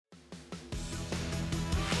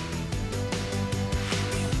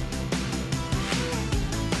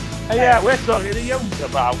Yeah, we're talking to Young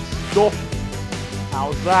about stuff.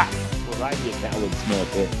 How's that? Well, I'm your kettle and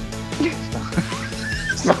smurf it.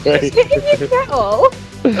 In your kettle?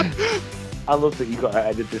 I love that you got to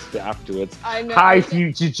edit this bit afterwards. I know. Hi,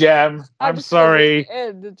 future Gem. I'm just sorry.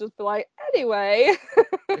 And just be like, anyway.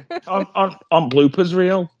 on bloopers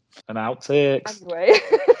reel and outtakes. Anyway.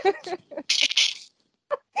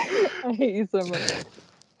 I hate you so much.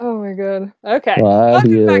 Oh my god. Okay. Love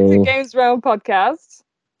Welcome back to you. Games Realm Podcast.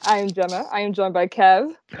 I am Gemma. I am joined by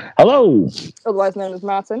Kev, Hello. otherwise known as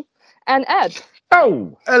Martin, and Ed.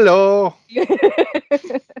 Oh. Hello.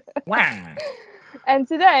 Wow. And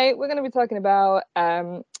today we're going to be talking about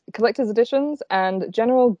collector's editions and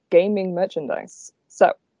general gaming merchandise.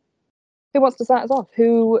 So, who wants to start us off?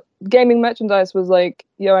 Who gaming merchandise was like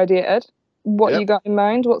your idea, Ed? What you got in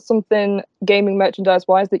mind? What's something gaming merchandise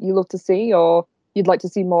wise that you love to see or you'd like to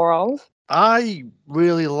see more of? I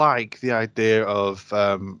really like the idea of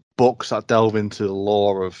books that delve into the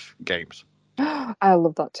lore of games. I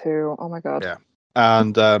love that too. Oh my god. Yeah.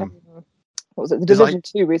 And What was it? The It's like- Division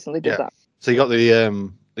 2 recently did that. so you got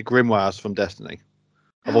the grimoires from Destiny.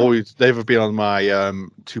 They've been on my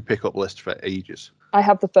to pick up list for ages. I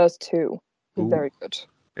have the first two. They're Ooh. very good.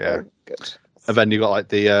 Yeah. Very good. And then you got like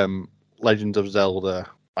the Legends of Zelda,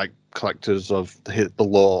 like collectors of the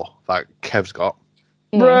lore that Kev's got.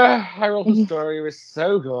 Bruh, Hyrule Story was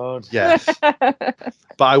so good. Yes. But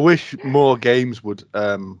I wish more games would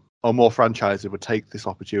or more franchises would take this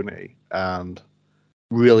opportunity and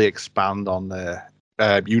really expand on their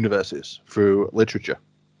universes through literature.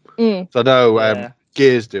 So I know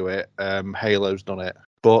Gears do it, Halo's done it,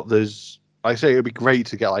 but there's, like I say, it would be great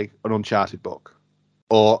to get like an Uncharted book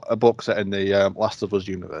or a book set in the Last of Us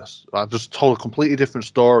universe. Like, just told a completely different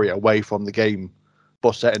story away from the game,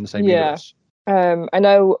 but set in the same universe. I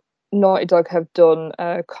know Naughty Dog have done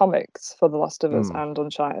comics for The Last of Us and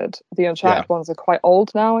Uncharted. The Uncharted ones are quite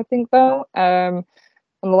old now, I think, though. And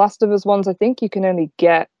The Last of Us ones, I think you can only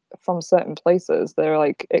get from certain places. They're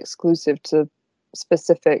like exclusive to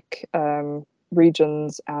specific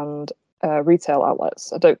regions and retail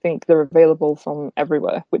outlets. I don't think they're available from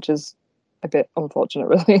everywhere, which is a bit unfortunate,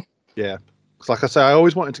 really. Yeah. Because like I say, I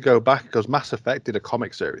always wanted to go back because Mass Effect did a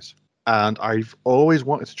comic series. And I've always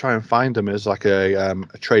wanted to try and find them as like a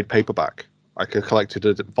trade paperback, like a collected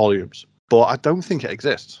volumes. But I don't think it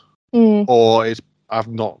exists. Or I've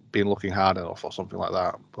not been looking hard enough or something like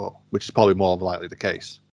that, but which is probably more likely the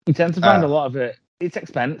case. You tend to find a lot of it. It's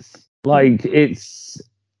expense. Like, it's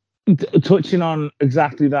touching on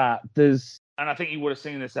exactly that. And I think you would have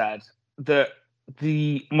seen this, Ed, that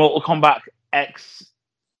the Mortal Kombat X,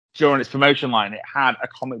 during its promotion line, it had a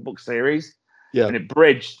comic book series. Yeah. And it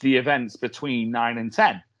bridged the events between 9 and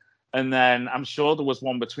 10. And then I'm sure there was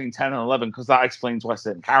one between 10 and 11 because that explains why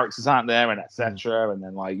certain characters aren't there and etc. And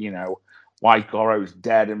then, like, you know, why Goro's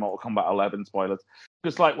dead in Mortal Kombat 11, spoilers.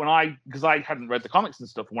 Because, like, because I hadn't read the comics and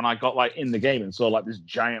stuff, when I got, like, in the game and saw, like, this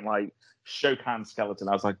giant, like, Shokan skeleton,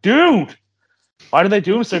 I was like, dude, why do they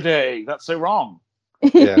do him so dirty? That's so wrong.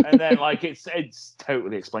 Yeah. And then, like, it's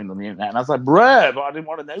totally explained on the internet. And I was like, bruh, but I didn't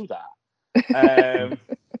want to know that.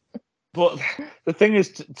 But the thing is,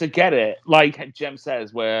 to get it, like Jem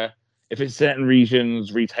says, where if it's certain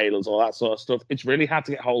regions, retailers, all that sort of stuff, it's really hard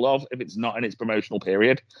to get hold of if it's not in its promotional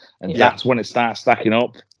period. And that's when it starts stacking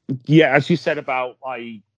up. Yeah, as you said about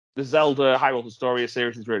like the Zelda Hyrule Historia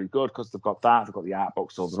series is really good because they've got that, they've got the art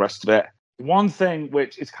books, all the rest of it. One thing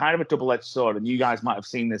which is kind of a double-edged sword, and you guys might have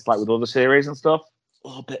seen this like with other series and stuff,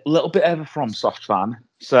 a little bit of a FromSoft fan.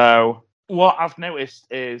 So what I've noticed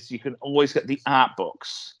is you can always get the art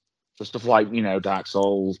books. So stuff like, you know, Dark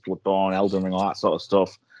Souls, Bloodborne, Elden Ring, all that sort of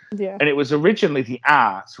stuff. Yeah. And it was originally the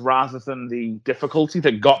art rather than the difficulty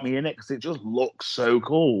that got me in it because it just looks so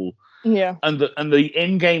cool. Yeah. And the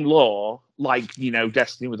in-game lore, like, you know,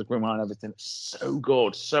 Destiny with the Grimoire and everything, it's so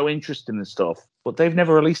good, so interesting and stuff. But they've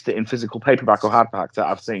never released it in physical paperback or hardback that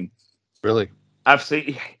I've seen. Really? I've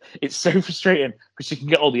seen. It's so frustrating because you can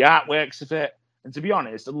get all the artworks of it. And to be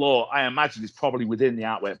honest, the lore, I imagine, is probably within the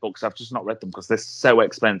artwork books. I've just not read them because they're so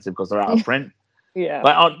expensive because they're out of print. Yeah.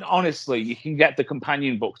 Like, honestly, you can get the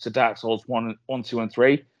companion books to Dark Souls 1, 2, and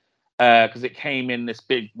 3 because it came in this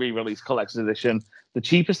big re-release collector's edition. The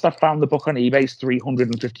cheapest I found the book on eBay is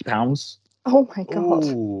 £350. Oh my god.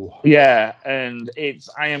 Ooh. Yeah, and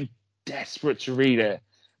I am desperate to read it,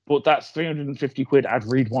 but that's 350 quid I'd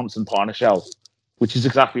read once and put on a shelf, which is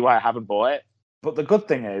exactly why I haven't bought it. But the good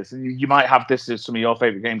thing is, and you might have this as some of your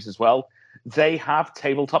favorite games as well, they have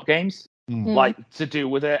tabletop games like to do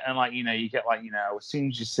with it. And like, you know, you get like, you know, as soon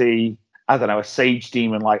as you see I don't know, a sage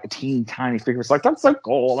demon, like a teeny tiny figure. It's like, that's so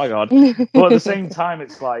cool, oh my god. But at the same time,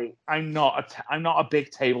 it's like I'm not a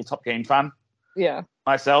big tabletop game fan. Yeah.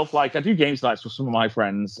 Myself, like I do games nights with some of my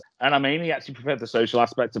friends, and I mainly actually prefer the social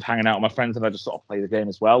aspect of hanging out with my friends, and I just sort of play the game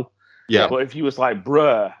as well. Yeah. But if you was like,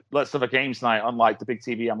 bruh, let's have a games night on like the big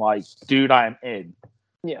TV, I'm like, dude, I am in.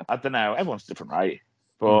 Yeah. I don't know. Everyone's different, right?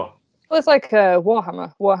 But well, it's like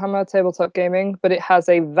Warhammer tabletop gaming, but it has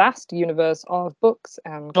a vast universe of books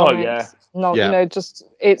and comics. Just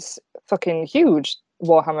it's fucking huge.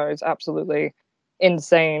 Warhammer is absolutely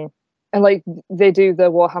insane, and like they do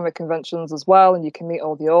the Warhammer conventions as well, and you can meet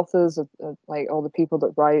all the authors, like all the people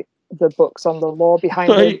that write the books on the lore behind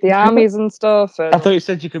the armies and stuff. And I thought you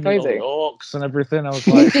said you could meet all the orcs and everything. I was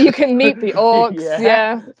like, you can meet the orcs.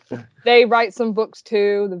 Yeah. They write some books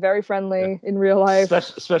too. They're very friendly in real life.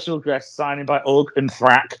 Special guest signing by Orc and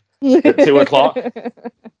Thrak at 2:00.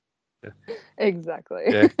 Exactly.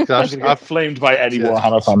 Yeah, I've flamed by any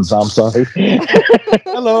Warhammer fans. I'm sorry.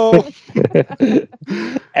 Hello.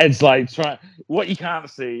 Ed's like trying. What you can't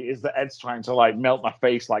see is that Ed's trying to like melt my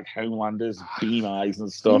face like Homelander's beam eyes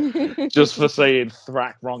and stuff, just for saying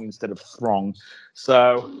Thrak wrong instead of Throng.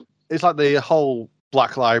 So it's like the whole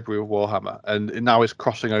Black Library of Warhammer, and now it's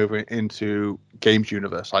crossing over into games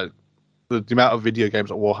universe. Like the amount of video games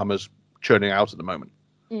that Warhammer's churning out at the moment,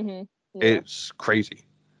 it's crazy.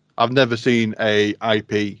 I've never seen a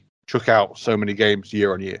IP chuck out so many games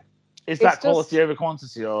year on year. Is that quality over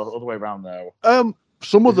quantity, or other way around though?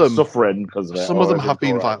 Some of them suffering because of it. Some of them have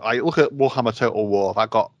been like look at Warhammer Total War. That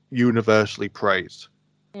got universally praised,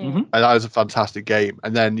 and that is a fantastic game.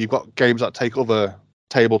 And then you've got games that take other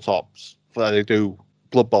tabletops. They do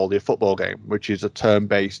Blood Bowl, the football game, which is a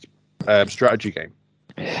turn-based strategy game.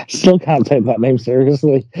 Still can't take that name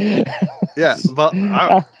seriously. Yeah, but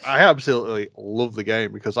I absolutely love the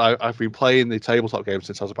game because I've been playing the tabletop game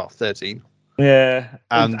since I was about 13. Yeah,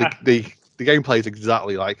 and the gameplay is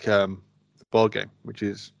exactly like the board game,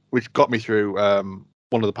 which got me through one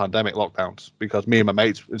of the pandemic lockdowns because me and my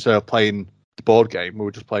mates, instead of playing the board game, we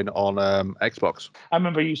were just playing it on Xbox. I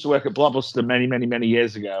remember I used to work at Blockbuster many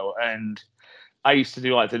years ago, and I used to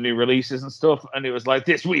do like the new releases and stuff, and it was like,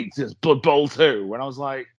 this week there's Blood Bowl 2, and I was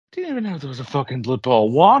like, didn't even know there was a fucking Blood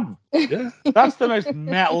Bowl 1. Yeah. That's the most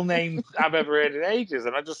metal name I've ever heard in ages,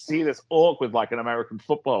 and I just see this orc with like an American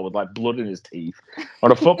football with like blood in his teeth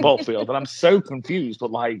on a football field, and I'm so confused,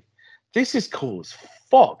 but like, this is cool as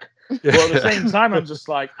fuck. But at the same time, I'm just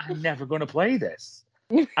like, I'm never going to play this.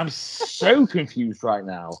 I'm so confused right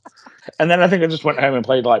now. And then I think I just went home and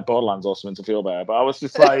played like Borderlands or something to feel better. But I was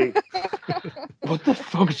just like, what the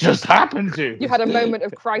fuck just happened to? You had a moment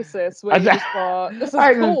of crisis where you just thought, this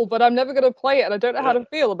is cool, but I'm never going to play it and I don't know how to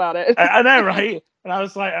feel about it. I know, right? And I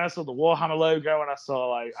was like, and I saw the Warhammer logo, and I saw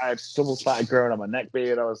like I had stubble started growing on my neck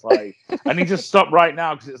beard. I was like, I need to stop right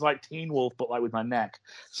now because it's like Teen Wolf, but like with my neck.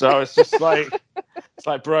 So I was just like, it's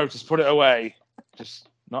like, bro, just put it away. Just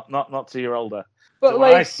not till you're older. But so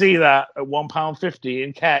like, when I see that at £1.50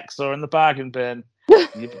 in Kex or in the bargain bin,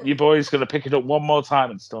 your boy's gonna pick it up one more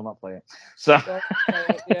time and still not play it. So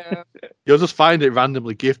yeah. You'll just find it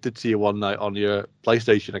randomly gifted to you one night on your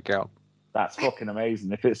PlayStation account. That's fucking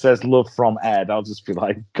amazing. If it says love from Ed, I'll just be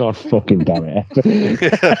like, God fucking damn it.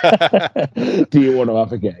 Do you want to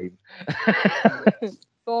have a game?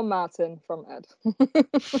 For Martin from Ed.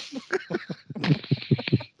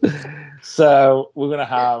 So we're gonna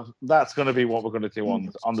have that's be what we're gonna do on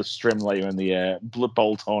the stream later in the Blood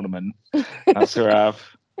Bowl tournament. That's what we have.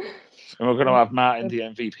 And we're gonna have Martin the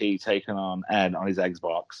MVP taking on Ed on his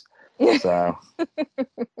Xbox.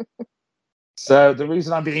 So the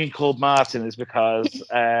reason I'm being called Martin is because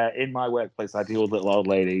in my workplace I deal with little old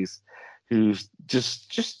ladies who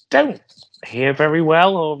just don't hear very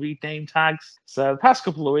well or read name tags. So the past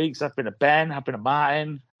couple of weeks I've been a Ben, I've been a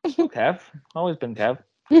Martin, still Kev, always been Kev.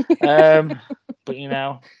 But you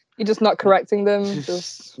know, you're just not correcting them.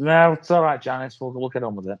 No, it's all right, Janice. We'll get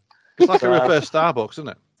on with it. It's like a reverse Starbucks, isn't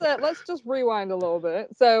it? So let's just rewind a little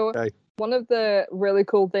bit. So one of the really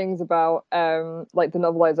cool things about like the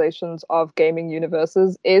novelizations of gaming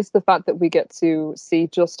universes is the fact that we get to see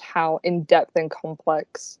just how in-depth and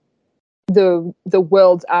complex the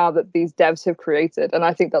worlds are that these devs have created, and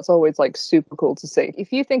I think that's always like super cool to see.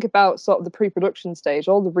 If you think about sort of the pre-production stage,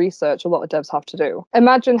 all the research a lot of devs have to do,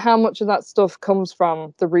 imagine how much of that stuff comes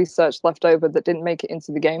from the research left over that didn't make it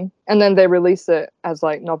into the game, and then they release it as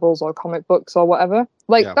like novels or comic books or whatever.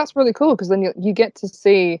 That's really cool because then you get to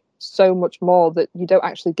see so much more that you don't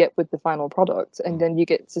actually get with the final product, and then you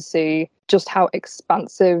get to see just how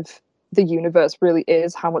expansive the universe really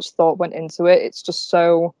is, how much thought went into it. It's just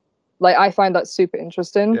so I find that super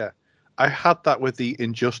interesting. Yeah. I had that with the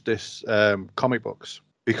Injustice comic books,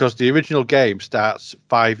 because the original game starts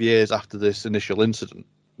 5 years after this initial incident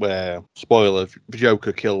where, spoiler,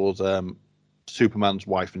 Joker killed Superman's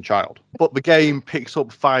wife and child. But the game picks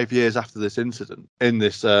up 5 years after this incident in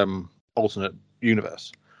this alternate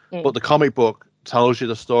universe. But the comic book tells you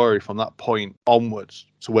the story from that point onwards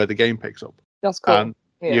to where the game picks up. That's cool. And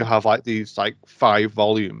you have like these like 5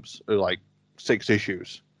 volumes, or like 6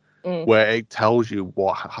 issues, where it tells you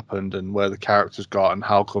what happened and where the characters got and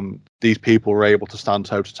how come these people were able to stand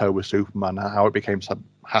toe to toe with Superman and how it became to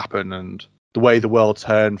happen and the way the world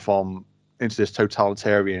turned into this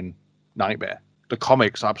totalitarian nightmare. The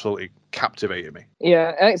comics absolutely captivated me.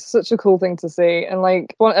 Yeah, it's such a cool thing to see, and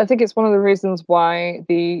like, I think it's one of the reasons why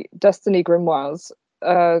the Destiny grimoires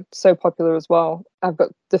are so popular as well. I've got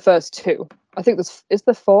the first 2. I think is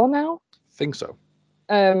there 4 now. I think so.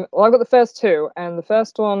 Well, I've got the first 2, and the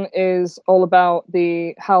first one is all about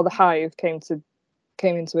how the Hive came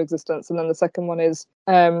into existence, and then the second one is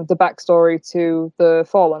the backstory to the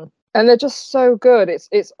Fallen. And they're just so good.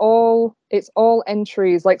 It's all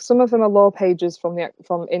entries. Like, some of them are lore pages from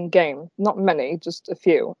in game, not many, just a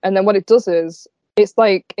few. And then what it does is it's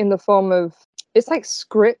like in the form of, it's like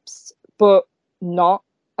scripts, but not.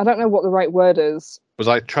 I don't know what the right word is. It was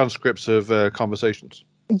like transcripts of conversations.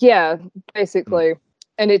 Yeah, basically.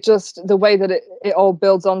 And it just, the way that it all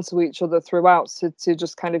builds onto each other throughout to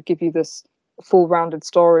just kind of give you this full rounded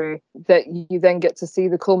story that you then get to see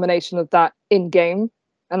the culmination of that in game.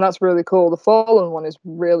 And that's really cool. The Fallen one is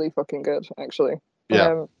really fucking good, actually.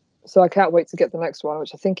 Yeah. So I can't wait to get the next one,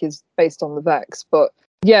 which I think is based on the Vex. But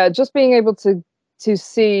yeah, just being able to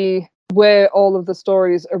see where all of the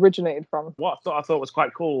stories originated from. What I thought was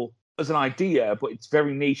quite cool as an idea, but it's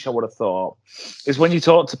very niche, I would have thought, is when you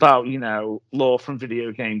talked about, lore from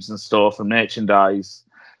video games and stuff and merchandise.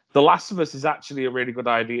 The Last of Us is actually a really good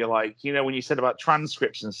idea. Like, when you said about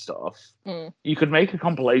transcripts and stuff, you could make a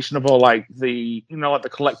compilation of all like the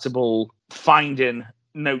collectible finding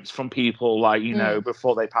notes from people, like,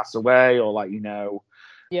 before they pass away, or like,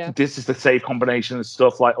 this is the save combination and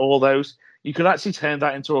stuff, like all those. You could actually turn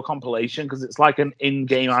that into a compilation because it's like an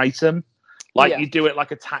in-game item. Like, you do it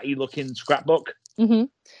like a tatty looking scrapbook. Mm-hmm.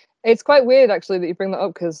 It's quite weird, actually, that you bring that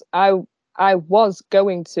up, because I was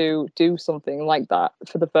going to do something like that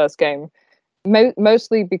for the first game,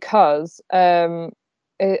 mostly because I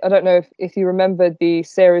don't know if you remember the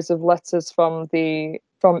series of letters from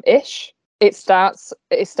Ish. It starts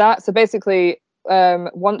so basically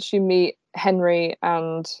once you meet Henry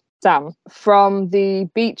and Sam from the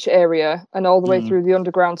beach area and all the way through the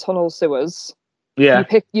underground tunnel sewers. Yeah,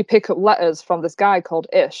 you pick up letters from this guy called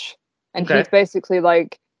Ish, and he's basically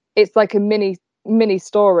like, it's like a mini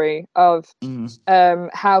story of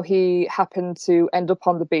how he happened to end up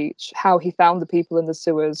on the beach, how he found the people in the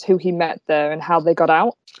sewers, who he met there, and how they got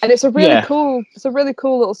out. And it's a really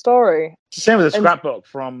cool little story. Same with the scrapbook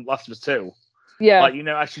from Last of Us 2. Yeah, like,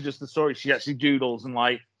 actually just the story she actually doodles, and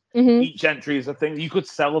like each entry is a thing. You could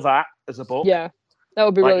sell that as a book. Yeah, that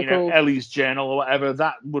would be like, really cool. Ellie's journal or whatever,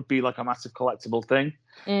 that would be like a massive collectible thing.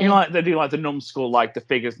 Like they do like the numbskull, like the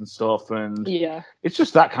figures and stuff, and it's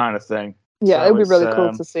just that kind of thing. Yeah, it would be really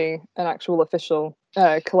cool to see an actual official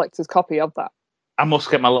collector's copy of that. I must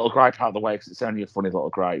get my little gripe out of the way because it's only a funny little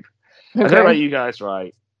gripe. Okay. I don't know about you guys,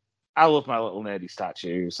 right? I love my little nerdy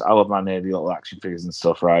statues. I love my nerdy little action figures and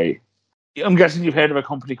stuff, right? I'm guessing you've heard of a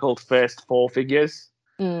company called First Four Figures.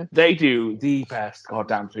 They do the best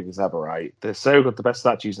goddamn figures ever, right? They're so good, the best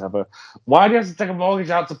statues ever. Why do you have to take a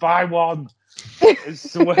mortgage out to buy one?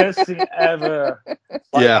 It's the worst thing ever.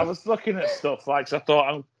 Like, I was looking at stuff, like, so I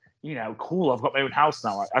thought, cool, I've got my own house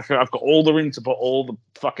now. I've got all the room to put all the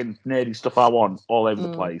fucking nerdy stuff I want all over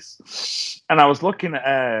the place. And I was looking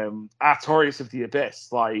at Artorias of the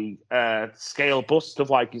Abyss, like scale bust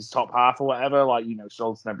of like his top half or whatever, like,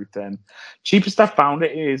 shoulders and everything. Cheapest I found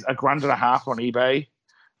it is $1,500 on eBay.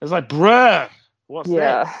 It's like, bruh, what's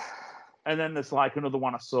this? And then there's like another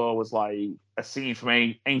one I saw was like a scene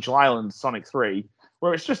from Angel Island, Sonic 3,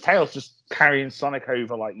 where it's just Tails just carrying Sonic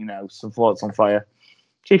over, like, some floats on fire.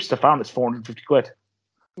 Cheapest I found, it's 450 quid.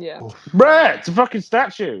 Yeah. Bruh, it's a fucking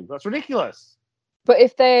statue. That's ridiculous. But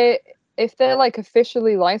if they're like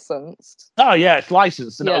officially licensed. Oh yeah, it's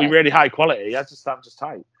licensed and it'll be really high quality. I'm just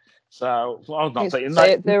tight. So I'm not saying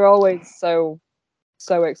that. They're always so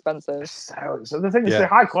expensive. So the thing is, they're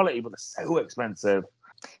high quality, but they're so expensive.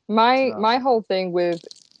 My whole thing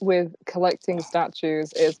with collecting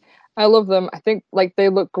statues is I love them. I think like they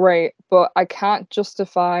look great, but I can't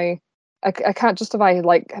justify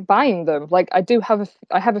like buying them. Like I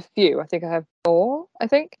have a few. I think I have 4. I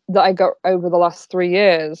think that I got over the last 3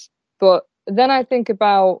 years. But then I think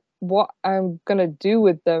about what I'm gonna do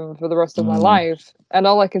with them for the rest of my life. And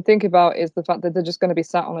all I can think about is the fact that they're just gonna be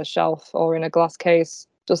sat on a shelf or in a glass case,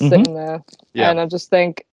 just sitting there. Yeah. And I just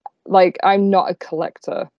think, like, I'm not a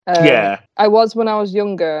collector. I was when I was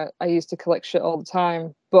younger. I used to collect shit all the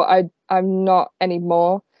time, but I'm not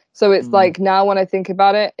anymore. So it's like now when I think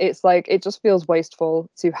about it, it's like it just feels wasteful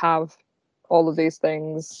to have all of these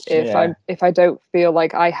things if I don't feel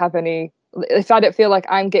like I have any, if I don't feel like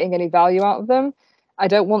I'm getting any value out of them. I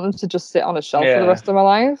don't want them to just sit on a shelf for the rest of my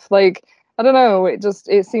life. Like, I don't know,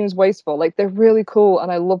 it seems wasteful. Like, they're really cool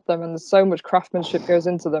and I love them and there's so much craftsmanship goes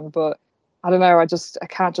into them, but I don't know, I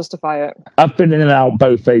can't justify it. I've been in and out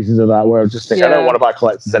both phases of that, where I just think I don't want to buy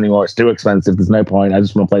collectors anymore. It's too expensive. There's no point. I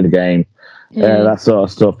just want to play the game. That sort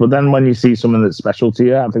of stuff. But then when you see something that's special to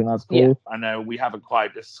you, I think that's cool. Yeah. I know we haven't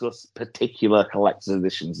quite discussed particular collector's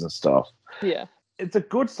editions and stuff. Yeah. It's a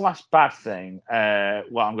good / bad thing,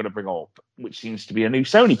 what I'm going to bring up, which seems to be a new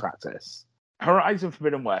Sony practice. Horizon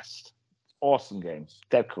Forbidden West. Awesome game.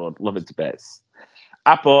 Dead good. Love it to bits.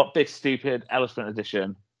 I bought Big Stupid Elephant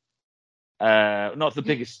Edition. Not the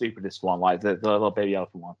biggest, stupidest one, like the little baby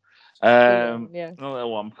elephant one. The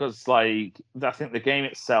little one, because like I think the game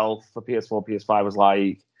itself for PS4, PS5 was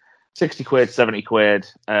like 60 quid, 70 quid,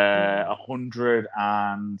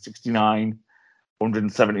 169,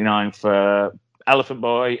 179 for Elephant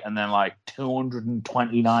Boy, and then like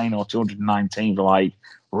 229 or 219 for like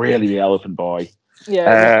really the Elephant Boy.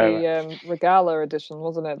 Yeah, the Regala edition,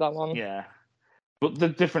 wasn't it, that one? Yeah. But the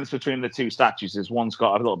difference between the two statues is one's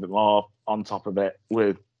got a little bit more on top of it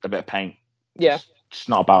with a bit of paint. Yeah. It's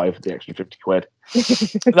not about it for the extra 50 quid.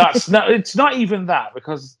 It's not even that,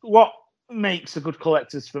 because what makes a good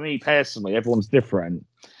collector's for me personally, everyone's different.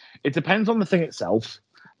 It depends on the thing itself.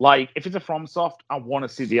 Like, if it's a FromSoft, I want to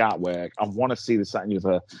see the artwork. I want to see the set and the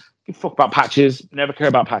other. Give a fuck about patches. Never care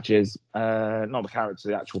about patches. Not the characters,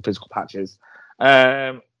 the actual physical patches.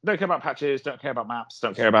 Don't care about patches. Don't care about maps.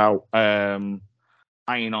 Don't care about iron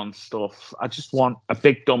on stuff. I just want a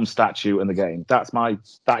big dumb statue in the game. That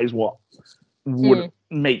is what would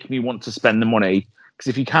make me want to spend the money. Because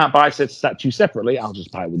if you can't buy said statue separately, I'll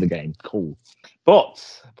just buy it with the game. Cool.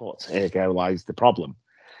 But here lies the problem.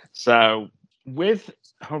 So with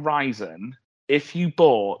Horizon, if you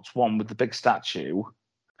bought one with the big statue,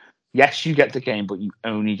 yes, you get the game, but you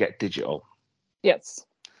only get digital. Yes.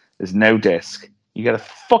 There's no disc. You get a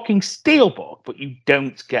fucking steelbook, but you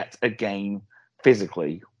don't get a game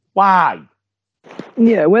physically. Why?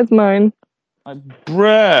 Yeah, where's mine? Like,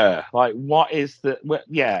 bruh. Like, what is the...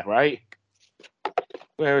 yeah, right?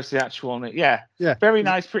 Where is the actual... Yeah. Very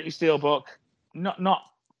nice, pretty steelbook. Not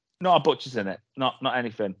a butcher's in it. Not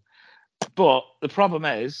anything. But the problem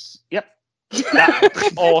is... Yep.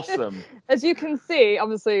 That's awesome. As you can see,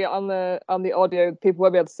 obviously, on the audio, people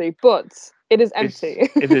won't be able to see, but... it is empty.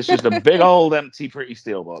 It is just a big old empty pretty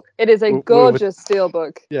steelbook. It is a gorgeous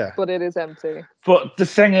steelbook, but it is empty. But the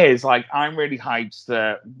thing is, like, I'm really hyped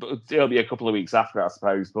that it'll be a couple of weeks after, I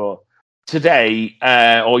suppose, but today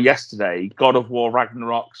or yesterday, God of War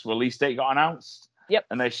Ragnarok's release date got announced. Yep.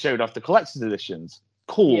 And they showed off the collector's editions.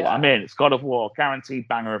 Cool, yeah. I'm in. It's God of War, guaranteed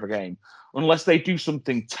banger of a game. Unless they do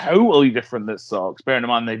something totally different that sucks. Bearing in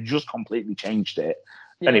mind, they've just completely changed it.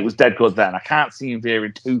 Yeah. And it was dead good then. I can't see him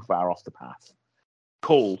veering too far off the path.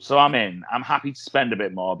 Cool. So I'm in. I'm happy to spend a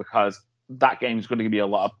bit more because that game is going to give me a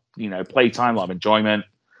lot of, playtime, a lot of enjoyment.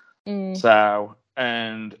 So,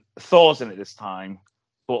 and Thor's in it this time,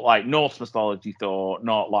 but like Norse mythology Thor,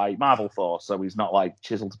 not like Marvel Thor. So he's not like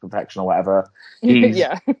chiseled to perfection or whatever. He's,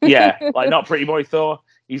 like not pretty boy Thor.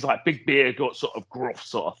 He's like big beard, got sort of gruff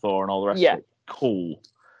sort of Thor and all the rest of it. Cool.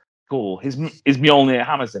 His Mjolnir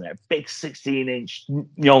hammer's in it. Big 16-inch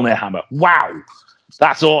Mjolnir hammer. Wow.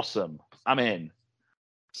 That's awesome. I'm in.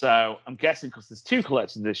 So I'm guessing because there's two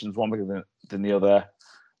collector's editions, one bigger than the other,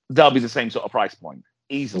 they'll be the same sort of price point.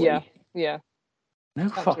 Easily. Yeah. No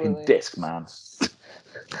fucking disc, man.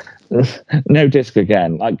 No disc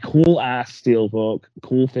again. Like, cool ass steelbook,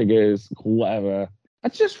 cool figures, cool whatever. I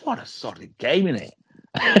just want a solid game in it.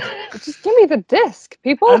 Just give me the disc,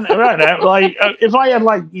 people. And, right now, like, if I had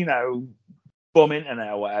like bum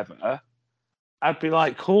internet or whatever, I'd be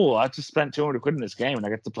like, cool. I just spent 200 quid in this game and I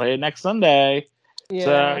get to play it next Sunday.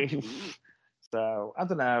 Yeah. So I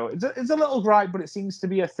don't know. It's a little gripe, but it seems to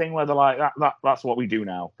be a thing where they're like, that's what we do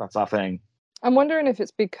now. That's our thing. I'm wondering if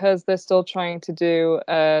it's because they're still trying to do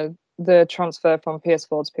the transfer from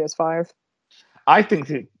PS4 to PS5. I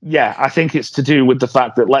think it's to do with the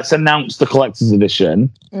fact that let's announce the collector's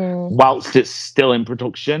edition whilst it's still in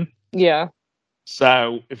production. Yeah.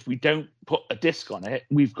 So if we don't put a disc on it,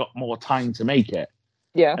 we've got more time to make it.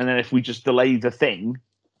 Yeah. And then if we just delay the thing,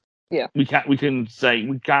 Yeah. We can't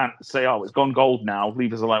say, oh, it's gone gold now,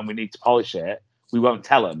 leave us alone, we need to polish it. We won't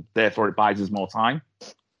tell them, therefore it buys us more time.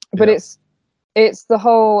 But it's the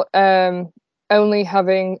whole only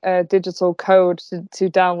having a digital code to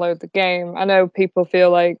download the game. I know people feel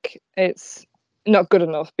like it's not good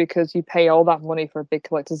enough because you pay all that money for a big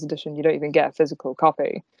collector's edition, you don't even get a physical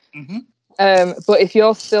copy. Mm-hmm. But if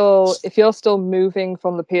you're still moving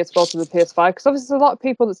from the PS4 to the PS5, because obviously there's a lot of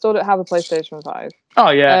people that still don't have a PlayStation 5. Oh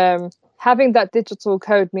yeah. Having that digital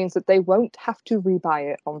code means that they won't have to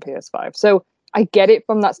rebuy it on PS5. So I get it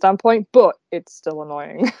from that standpoint, but it's still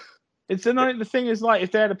annoying. It's annoying. The thing is, like,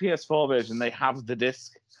 if they had a PS4 version, they have the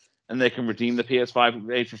disc, and they can redeem the PS5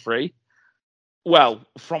 upgrade for free. Well,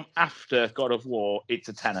 from after God of War, it's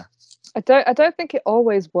a tenner. I don't think it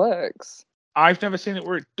always works. I've never seen it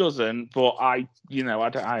where it doesn't, but I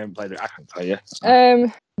haven't played it. I can't tell you.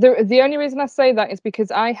 The only reason I say that is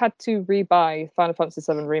because I had to rebuy Final Fantasy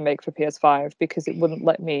VII Remake for PS5 because it wouldn't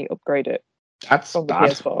let me upgrade it. That's from the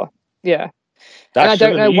bad. PS4. Yeah, and I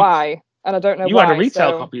don't know why. And I don't know why. You had a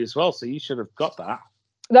retail copy as well, so you should have got that.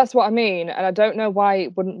 That's what I mean, and I don't know why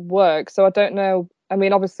it wouldn't work. So I don't know. I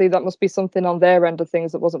mean, obviously that must be something on their end of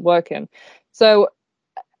things that wasn't working. So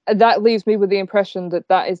that leaves me with the impression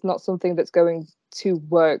that is not something that's going to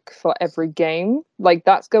work for every game. Like,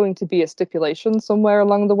 that's going to be a stipulation somewhere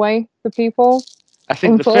along the way for people. I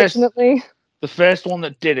think unfortunately, the first one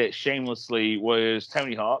that did it shamelessly was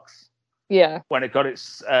Tony Hawk's. Yeah. When it got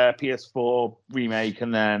its PS4 remake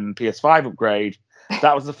and then PS5 upgrade,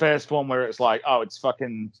 that was the first one where it's like, oh, it's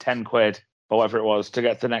fucking 10 quid or whatever it was to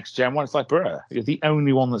get the next gen one. It's like, bruh, you're the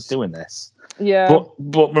only one that's doing this. Yeah.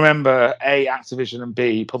 But remember, A, Activision, and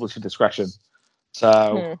B, publisher discretion.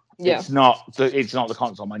 So it's not the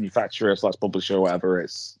console manufacturer / publisher or whatever.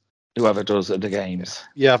 It's whoever does the games.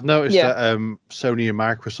 Yeah, I've noticed that Sony and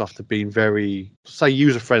Microsoft have been very, say,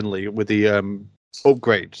 user friendly with the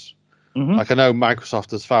upgrades. Mm-hmm. Like, I know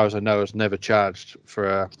Microsoft, as far as I know, has never charged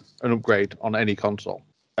for an upgrade on any console.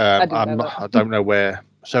 I don't know where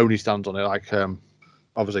Sony stands on it. Like,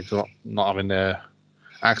 obviously, not having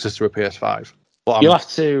access to a PS5. But you'll have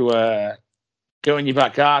to go in your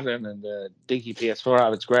back garden and dig your PS4 out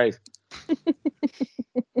of its grave.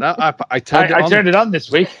 No, I turned it on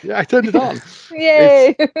this week. Yeah, I turned it on.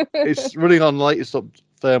 Yay! It's running on latest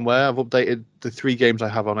firmware. I've updated the 3 games I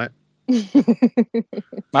have on it.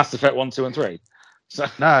 Mass Effect 1, 2, and 3. So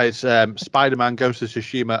no, it's Spider-Man, Ghost of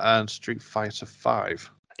Tsushima, and Street Fighter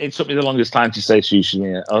 5. It took me the longest time to say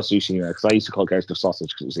Tsushima because I used to call it Ghost of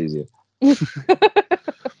Sausage because it was easier.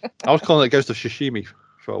 I was calling it Ghost of Shishimi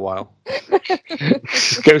for a while.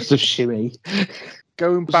 Ghost of Shimmy.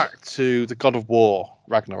 Going back to the God of War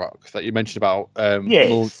Ragnarok that you mentioned about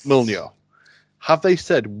Mjolnir, have they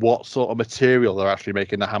said what sort of material they're actually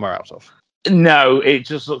making the hammer out of? No, it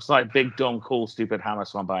just looks like big, dumb, cool, stupid hammer,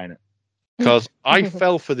 so I'm buying it. Because I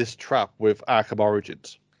fell for this trap with Arkham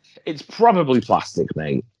Origins. It's probably plastic,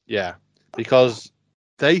 mate. Yeah, because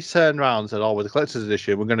they turned around and said, with the collector's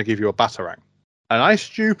edition, we're going to give you a Batarang. And I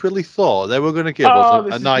stupidly thought they were going to give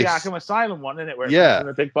us a nice... the Arkham Asylum one, isn't it? Where it's in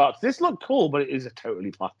a big box. This looked cool, but it is a totally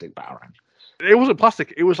plastic Batarang. It wasn't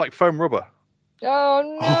plastic. It was like foam rubber. Oh,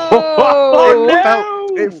 no!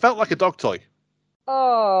 It felt like a dog toy.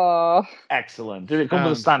 Oh. Excellent. Did it come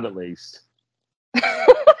with a stand at least?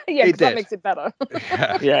 Yeah, because that makes it better.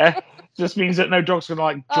 Yeah. Just means that no dog's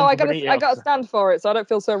gonna jump I got a stand for it, so I don't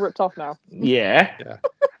feel so ripped off now. Yeah.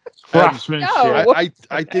 Craftsmanship.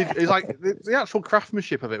 I did. It's like the actual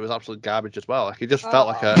craftsmanship of it was absolute garbage as well. Like, it just felt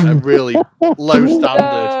like a really low standard.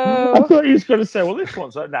 I thought you was going to say, well, this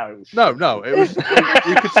one's like, no. It was... No. It was.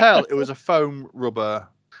 You could tell it was a foam rubber.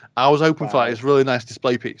 I was hoping for this really nice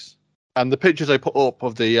display piece, and the pictures they put up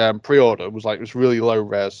of the pre-order was like this really low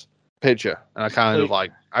res picture, and I kind of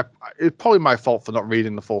it's probably my fault for not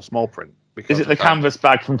reading the full small print. Is it the canvas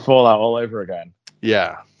bag from Fallout all over again?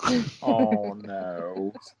 Yeah. Oh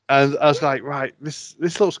no. And I was like, right, this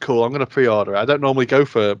looks cool. I'm going to pre-order it. I don't normally go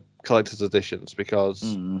for collector's editions because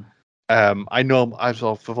I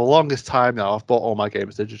for the longest time now I've bought all my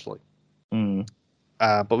games digitally.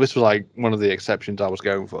 But this was like one of the exceptions I was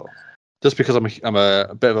going for, just because I'm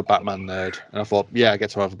a bit of a Batman nerd, and I thought, I get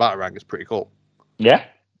to have a Batarang. It's pretty cool. Yeah.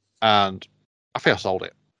 And I think I sold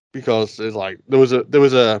it. Because it's like there was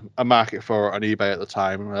a market for it on eBay at the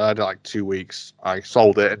time. I had it like 2 weeks. I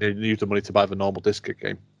sold it and then used the money to buy the normal disc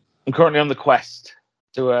game. I'm currently on the quest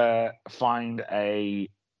to find a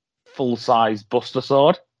full-size Buster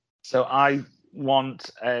Sword. So I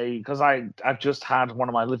want because I've just had one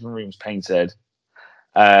of my living rooms painted.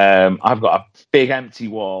 I've got a big empty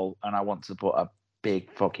wall and I want to put a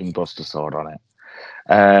big fucking Buster Sword on it.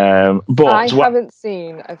 But I haven't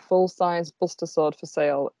seen a full-size Buster Sword for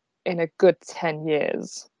sale in a good 10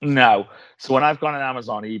 years. No. So when I've gone on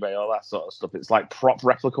Amazon, eBay, all that sort of stuff, it's like prop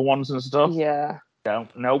replica ones and stuff. Yeah.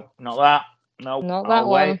 Nope, not that. Nope. Not that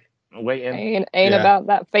one. Waiting. Ain't about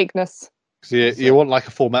that fakeness. So you want like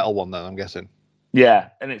a Full Metal one then, I'm guessing. Yeah,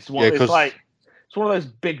 and it's one of those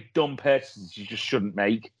big dumb purchases you just shouldn't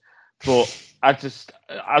make. But I just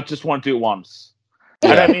want to do it once.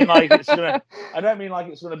 Yeah. I don't mean like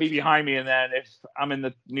it's gonna be behind me, and then if I'm in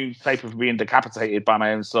the newspaper for being decapitated by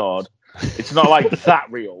my own sword, it's not like that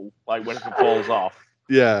real. Like when it falls off.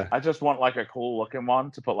 Yeah. I just want like a cool looking one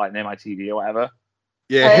to put like near my TV or whatever.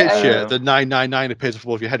 Yeah, it hits you. The 999 appears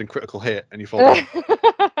above your head in critical hit, and you fall down.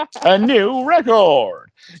 A new record.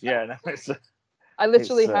 Yeah, no, I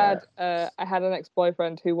literally had an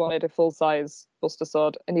ex-boyfriend who wanted a full-size Buster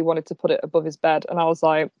Sword, and he wanted to put it above his bed, and I was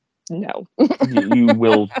like, no. You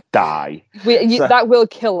will die. That will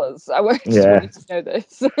kill us. I want you to know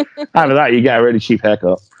this. After that, you get a really cheap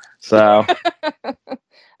haircut. So,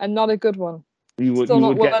 and not a good one. It's still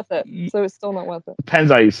not worth it. So it's still not worth it.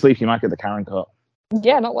 Depends how you sleep. You might get the Karen cut.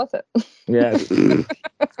 Yeah, not worth it. Yeah.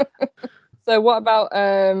 So what about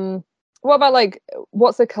like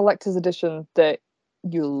what's a collector's edition that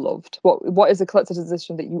you loved? What is a collector's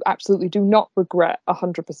edition that you absolutely do not regret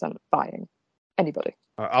 100% buying? Anybody?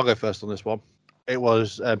 I'll go first on this one. It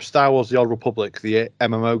was Star Wars: The Old Republic, the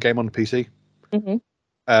MMO game on the PC. Mm-hmm.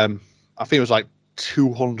 I think it was like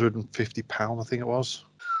 £250. I think it was.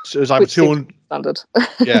 So it was either 200. Standard.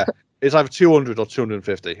 Yeah, it's either 200 or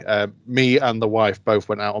 250. Me and the wife both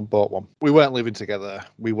went out and bought one. We weren't living together.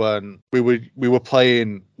 We were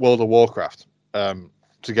playing World of Warcraft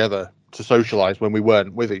together to socialize when we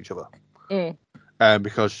weren't with each other.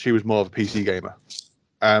 Because she was more of a PC gamer.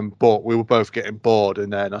 But we were both getting bored,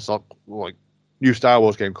 and then I saw like new Star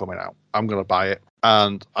Wars game coming out. I'm gonna buy it,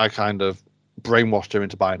 and I kind of brainwashed her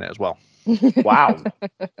into buying it as well. Wow.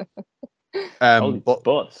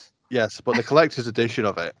 But yes, but the collector's edition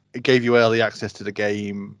of it gave you early access to the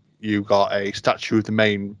game. You got a statue of the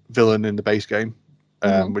main villain in the base game,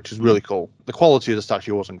 which is really cool. The quality of the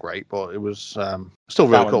statue wasn't great, but it was still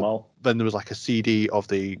really cool. Well. Then there was like a CD of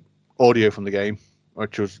the audio from the game,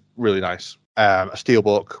 which was really nice. A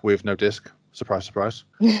steelbook with no disc. Surprise, surprise.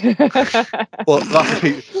 But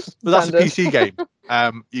that's a PC game.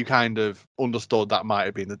 You kind of understood that might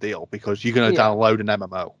have been the deal because you're going to download an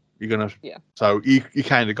MMO. So you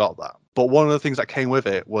kind of got that. But one of the things that came with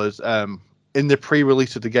it was in the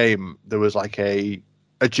pre-release of the game, there was like a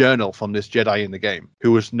journal from this Jedi in the game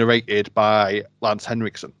who was narrated by Lance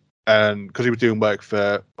Henriksen. And because he was doing work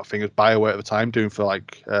for, I think it was BioWare at the time, doing for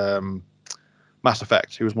like Mass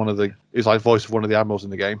Effect. He was like voice of one of the admirals in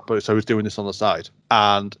the game, but so he was doing this on the side.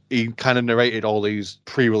 And he kind of narrated all these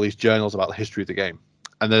pre-release journals about the history of the game.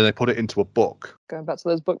 And then they put it into a book. Going back to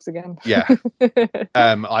those books again. Yeah.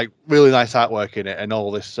 Like really nice artwork in it and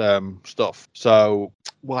all this stuff. So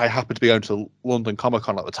I happened to be going to London Comic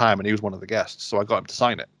Con at the time, and he was one of the guests, so I got him to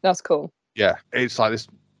sign it. That's cool. Yeah, it's like this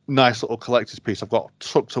nice little collector's piece I've got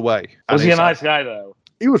tucked away. Was he a nice guy though?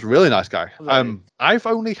 He was a really nice guy. I've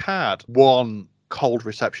only had one cold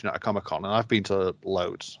reception at a Comic Con, and I've been to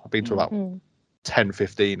loads. I've been to about 10,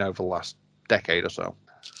 15 over the last decade or so.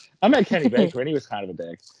 I met Kenny Baker, and he was kind of a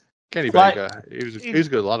dick. Kenny Baker, he was a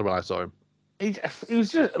good lad when I saw him. He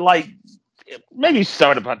was just like, maybe he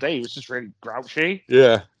started a bad day. He was just really grouchy.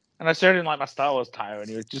 Yeah. And I showed him like my Star Wars tire, and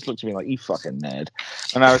he just looked at me like, "You fucking nerd."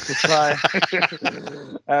 And I was just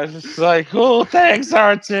like, "Cool, thanks,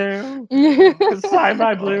 R2. Sign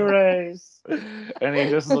my Blu-rays." And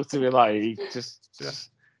he just looked at me like,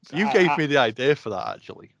 You gave me the idea for that,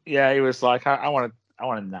 actually. Yeah, he was like, I want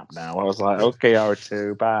to nap now. I was like, okay,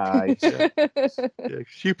 R2, bye. Yeah,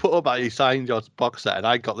 you put up that you signed your box set, and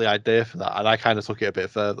I got the idea for that, and I kind of took it a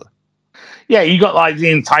bit further. Yeah, you got like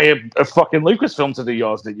the entire fucking Lucasfilm to do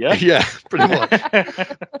yours, did you? Yeah, pretty much.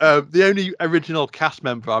 The only original cast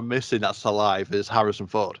member I'm missing that's alive is Harrison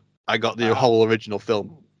Ford. I got the whole original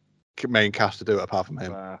film main cast to do it apart from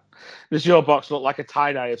him. Does your box look like a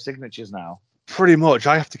tie-dye of signatures now? Pretty much.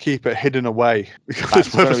 I have to keep it hidden away.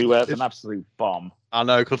 That's going to be worth an absolute bomb. I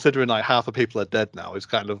know, considering like half the people are dead now, it's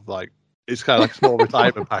kind of like a small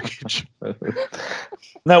retirement package.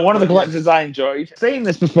 No, one of the collectors I enjoyed, saying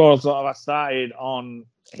this before sort of I started on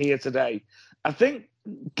here today, I think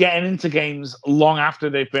getting into games long after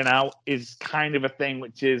they've been out is kind of a thing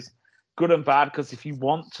which is good and bad, because if you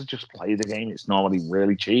want to just play the game, it's normally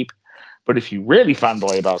really cheap. But if you really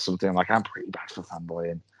fanboy about something, like I'm pretty bad for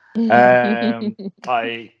fanboying,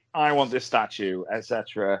 I want this statue,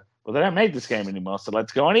 etc. But they don't make this game anymore, so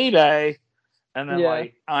let's go on eBay And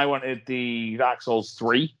then I wanted the Dark Souls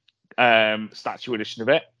 3 statue edition of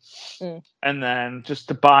it. And then just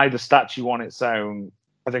to buy the statue on its own,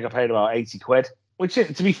 I think I paid about 80 quid. Which,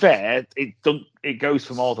 to be fair, it goes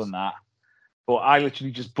for more than that. But I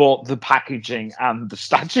literally just bought the packaging and the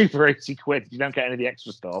statue for 80 quid. You don't get any of the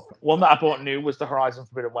extra stuff. One that I bought new was the Horizon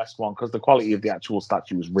Forbidden West one because the quality of the actual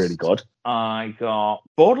statue was really good. I got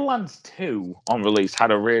Borderlands 2 on release,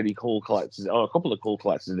 had a really cool collector's, or a couple of cool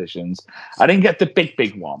collector's editions. I didn't get the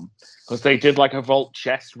big one because they did like a Vault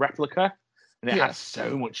chest replica and it had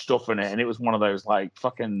so much stuff in it. And it was one of those like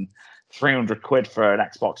fucking 300 quid for an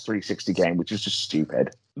Xbox 360 game, which is just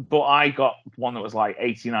stupid. But I got one that was like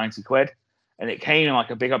 80, 90 quid. And it came in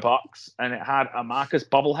like a bigger box, and it had a Marcus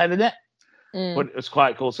bobblehead in it. But it was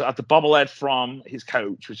quite cool. So it had the bobblehead from his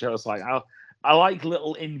coach, which I was like, I like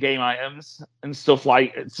little in-game items and stuff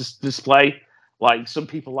like just display. Like some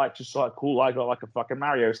people like just like cool. I got like a fucking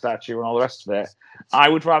Mario statue and all the rest of it. I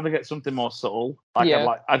would rather get something more subtle. I'd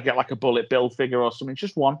get like a Bullet Bill figure or something,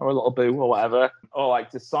 just one, or a little Boo or whatever, or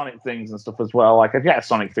like the Sonic things and stuff as well. Like I'd get a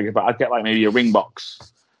Sonic figure, but I'd get like maybe a ring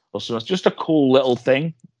box or something. It's just a cool little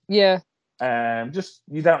thing. Yeah. Just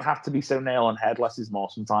you don't have to be so nail on head. Less is more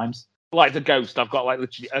sometimes. Like the Ghost, I've got like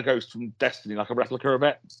literally a Ghost from Destiny, like a replica of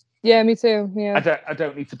it. Yeah, me too. Yeah. I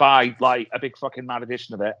don't need to buy like a big fucking mad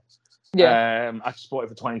edition of it. Yeah. I just bought it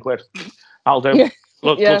for 20 quid. I'll do.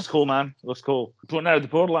 Looks cool, man. Looks cool. But no, the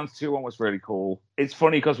Borderlands 2 one was really cool. It's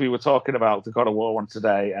funny because we were talking about the God of War one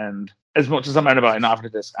today, and as much as I'm moaning about it after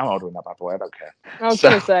this, I'm ordering that bad boy. I don't care. I was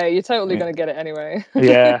going to say, you're totally going to get it anyway.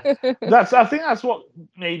 Yeah. I think that's what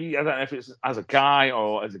maybe, I don't know if it's as a guy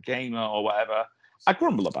or as a gamer or whatever, I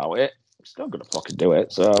grumble about it. I'm still going to fucking do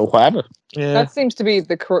it, so whatever. Yeah. That seems to be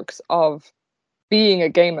the crux of being a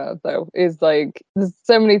gamer, though, is like there's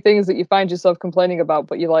so many things that you find yourself complaining about,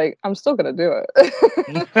 but you're like, I'm still gonna do it.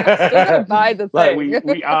 I'm still gonna buy the thing. Like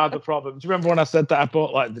we are the problem. Do you remember when I said that I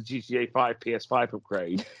bought like the GTA 5 PS5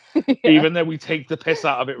 upgrade? Even though we take the piss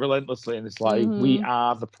out of it relentlessly, and it's like we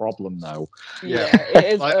are the problem, though. Yeah,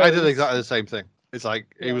 it is. Like, I did exactly the same thing. It's like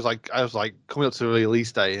it was like I was like coming up to the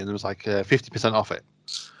release day, and it was like 50% off it.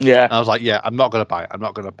 Yeah, and I was like, yeah, I'm not gonna buy it. I'm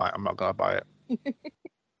not gonna buy it.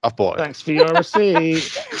 I've bought it. Thanks for your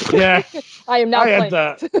receipt. Yeah. I am now playing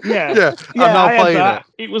that. Yeah. I'm now playing it.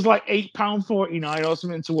 It was like £8.49 or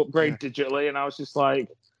something to upgrade digitally, and I was just like,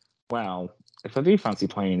 well, if I do fancy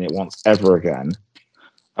playing it once ever again,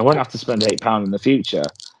 I won't have to spend £8 in the future.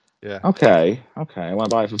 Yeah. Okay, I want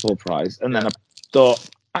to buy it for full price. And then I thought,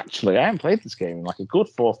 actually, I haven't played this game in like a good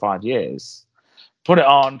 4 or 5 years. Put it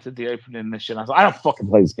on to the opening mission. I was like, I don't fucking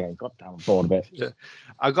play this game. God damn, I'm bored of it. Yeah.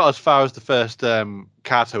 I got as far as the first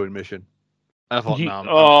car towing mission. And I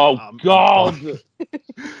thought, God.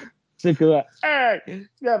 Sick of that. Hey,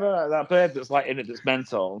 yeah, but that bird that's like in it that's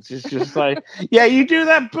mental. She's just like, yeah, you do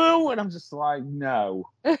that, Boo. And I'm just like, no,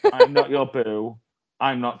 I'm not your Boo.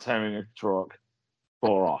 I'm not towing a truck.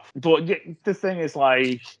 Bore off. But the thing is,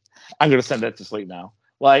 like, I'm going to send her to sleep now.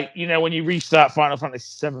 Like, you know, when you restart Final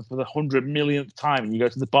Fantasy VII for the 100 millionth time and you go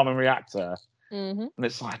to the bombing reactor, and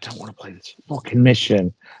it's like, I don't want to play this fucking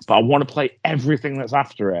mission, but I want to play everything that's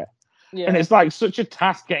after it. Yeah. And it's like such a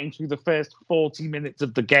task getting through the first 40 minutes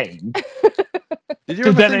of the game. Did you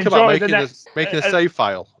ever think about making a save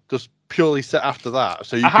file just purely set after that?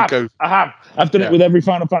 So you could go. I have. I've done it with every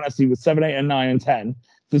Final Fantasy with 7, 8, and 9, and 10.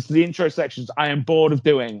 This is the intro sections I am bored of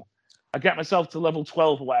doing. I get myself to level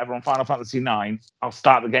 12 or whatever on Final Fantasy IX. I'll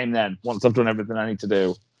start the game then, once I've done everything I need to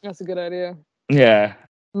do. That's a good idea. Yeah.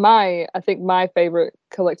 I think my favourite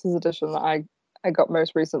collector's edition that I got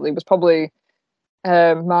most recently was probably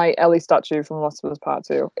my Ellie statue from Last of Us Part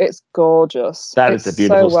 2. It's gorgeous. It's a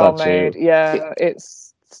beautiful so well statue. Made. Yeah,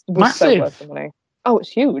 it's massive. So worth the money. Oh, it's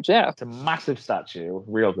huge, yeah. It's a massive statue.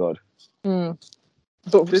 Real good.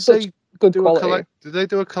 But good quality. Did they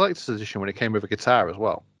do a collector's edition when it came with a guitar as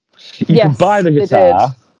well? You can buy the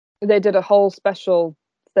guitar. They did a whole special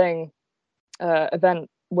thing, event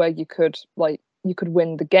where you could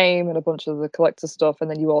win the game and a bunch of the collector stuff,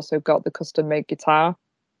 and then you also got the custom made guitar.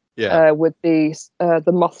 Yeah. With the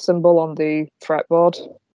moth symbol on the fretboard.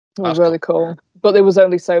 It was really cool. But there was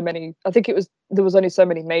only so many. I think there was only so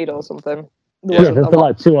many made or something. They're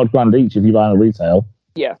like $200 each if you buy them retail.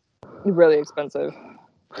 Yeah, really expensive.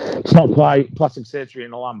 It's not quite plastic surgery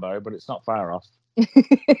in a Lambo, but it's not far off.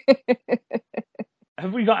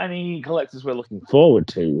 Have we got any collectors we're looking forward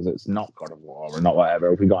to that's not God of War or not whatever?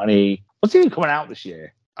 Have we got any? What's even coming out this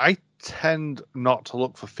year? I tend not to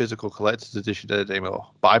look for physical collector's edition anymore,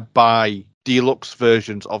 but I buy deluxe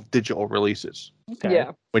versions of digital releases. Okay.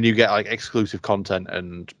 Yeah. When you get like exclusive content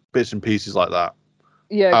and bits and pieces like that.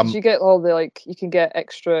 Yeah, because you get all the you can get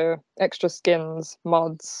extra skins,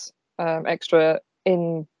 mods, extra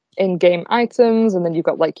in-game items, and then you've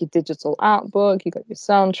got your digital art book, you got your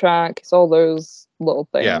soundtrack, it's all those little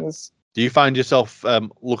things. Do you find yourself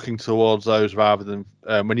looking towards those rather than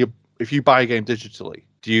if you buy a game digitally?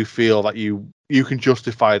 Do you feel that you can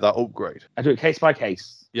justify that upgrade? I do it case by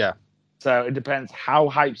case. Yeah. So it depends how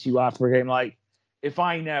hyped you are for a game. Like, if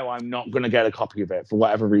I know I'm not going to get a copy of it for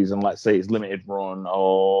whatever reason, let's say it's limited run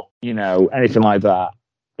or, anything like that,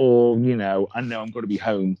 or, I know I'm going to be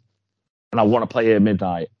home and I want to play it at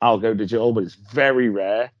midnight, I'll go digital, but it's very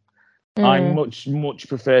rare. I much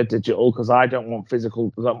prefer digital because I don't want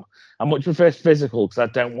physical. I much prefer physical because I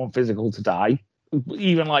don't want physical to die.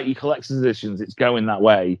 Even your collector's editions, it's going that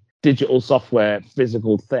way. Digital software,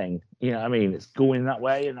 physical thing. You know what I mean? It's going that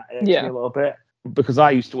way, and that hurts me a little bit. Because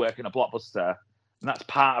I used to work in a Blockbuster, and that's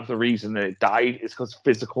part of the reason that it died. Is because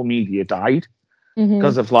physical media died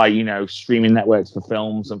because of streaming networks for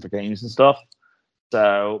films and for games and stuff.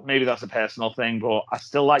 So maybe that's a personal thing, but I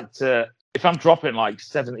still like to. If I'm dropping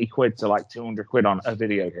 70 quid to 200 quid on a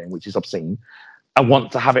video game, which is obscene, I want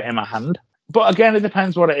to have it in my hand. But again, it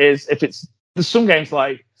depends what it is. There's some games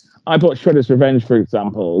I bought Shredder's Revenge, for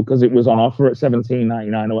example, because it was on offer at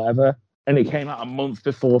 $17.99 or whatever, and it came out a month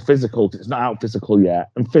before physical. It's not out physical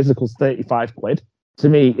yet, and physical's 35 quid. To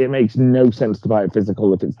me, it makes no sense to buy it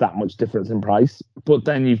physical if it's that much difference in price. But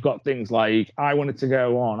then you've got things I wanted to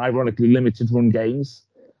go on, ironically, limited run games.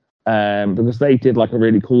 Because they did a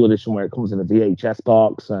really cool edition where it comes in a VHS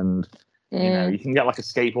box and you can get a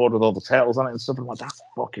skateboard with all the turtles on it and stuff. I'm like, that's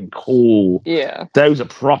fucking cool. Yeah, those are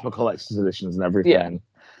proper collector's editions and everything. Yeah,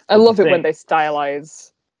 I love it when they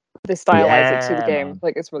stylize it to the game.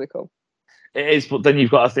 Man. It's really cool. It is, but then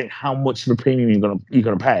you've got to think how much of a premium you're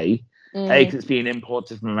gonna pay. Because it's being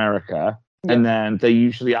imported from America, and then they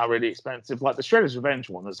usually are really expensive. Like the Shredder's Revenge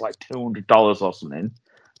one, is $200 or something.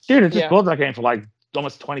 Dude, I just bought that game for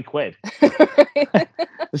almost 20 quid.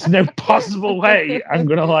 There's no possible way I'm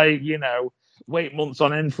gonna wait months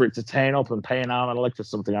on end for it to turn up and pay an arm and a leg for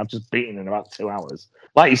something I've just beaten in about 2 hours.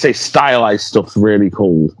 Like you say, stylized stuff's really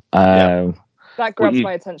cool. That grabs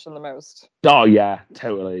my attention the most. Oh yeah,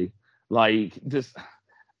 totally.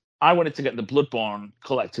 I wanted to get the Bloodborne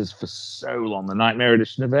collectors for so long, the Nightmare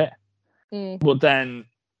edition of it. But then,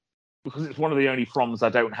 because it's one of the only Froms I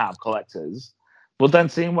don't have collectors, but then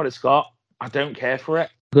seeing what it's got, I don't care for it.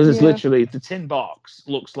 Because it's literally, the tin box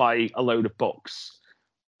looks like a load of books,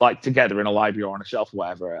 together in a library or on a shelf or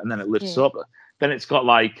whatever, and then it lifts up. Then it's got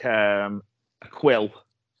a quill,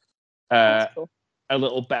 cool. A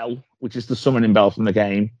little bell, which is the summoning bell from the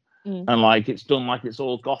game, and it's done it's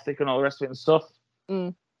all gothic and all the rest of it and stuff.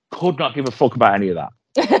 Could not give a fuck about any of that.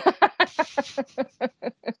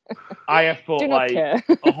 I have put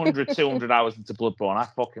 100, 200 hours into Bloodborne. I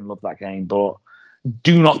fucking love that game, but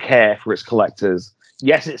do not care for its collectors.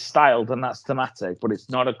 Yes, it's styled and that's thematic, but it's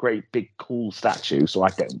not a great big cool statue, so I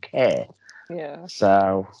don't care. Yeah.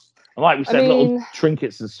 So, like we said, little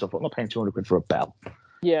trinkets and stuff. I'm not paying 200 quid for a bell.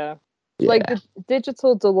 Yeah. The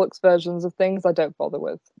digital deluxe versions of things I don't bother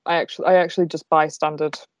with. I actually just buy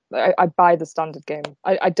standard. I buy the standard game.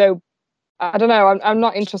 I don't know. I'm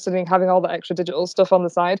not interested in having all the extra digital stuff on the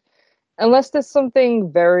side, unless there's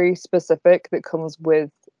something very specific that comes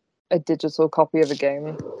with a digital copy of a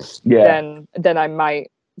game. Yeah. Then I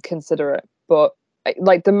might consider it. But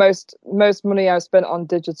the most money I've spent on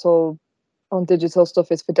digital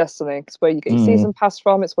stuff is for Destiny. It's where you get your season pass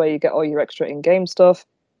from. It's where you get all your extra in-game stuff.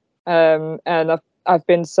 And I've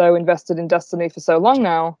been so invested in Destiny for so long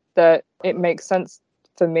now that it makes sense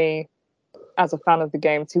for me as a fan of the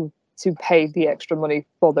game to pay the extra money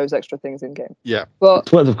for those extra things in game. Yeah.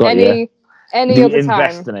 But any other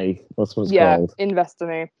time, Investiny, that's what it's called.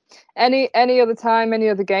 Investiny. Any other time, any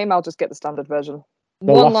other game, I'll just get the standard version.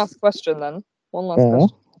 One last question. Question.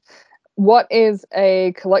 What is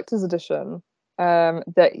a collector's edition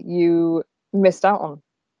that you missed out on,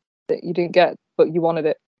 that you didn't get but you wanted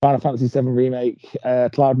it? Final Fantasy VII Remake,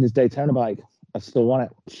 Cloud and his Daytona bike. I still want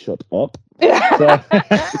it. Shut up.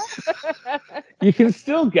 You can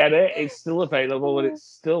still get it. It's still available, but it's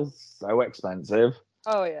still so expensive.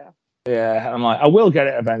 Oh yeah. Yeah, I'm I will get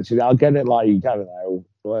it eventually. I'll get it I don't know,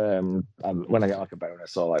 when I get a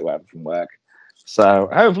bonus or whatever from work. So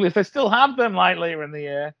hopefully, if they still have them later in the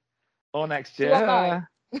year or next year,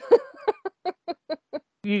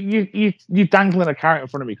 you dangling a carrot in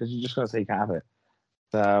front of me because you're just going to say you can't have it.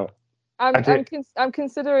 So I'm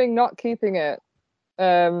considering not keeping it.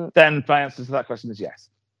 Then my answer to that question is yes.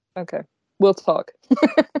 Okay, we'll talk.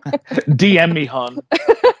 DM me, hon.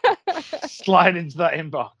 Slide into that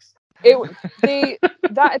inbox.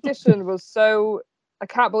 That edition was so I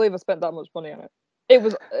can't believe I spent that much money on it. It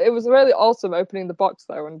was really awesome opening the box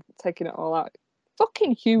though and taking it all out.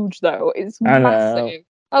 Fucking huge though. It's massive.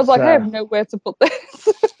 I was like, I have nowhere to put this.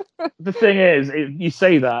 The thing is, you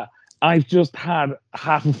say that, I've just had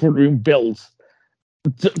half a front room built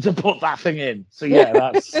to put that thing in. So yeah,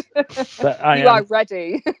 that's you are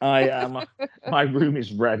ready. I am. My room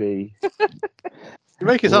is ready. You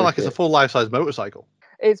make it sound like it's a full life-size motorcycle.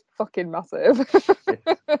 It's fucking massive.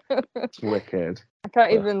 It's wicked. I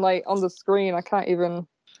can't even on the screen. I can't even.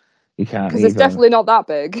 You can't because it's definitely not that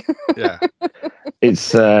big. Yeah.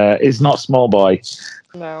 It's not small boy.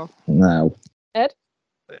 No. Ed?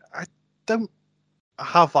 I don't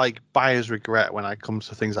have buyer's regret when it comes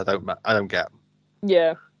to things I don't get.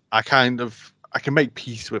 Yeah. I can make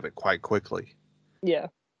peace with it quite quickly. Yeah.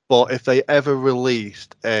 But if they ever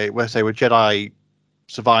released with Jedi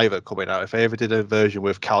Survivor coming out, if they ever did a version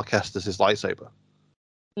with Cal Kestis' lightsaber,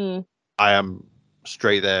 I am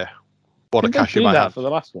straight there. What a cash in my hand for the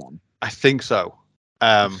last one. I think so.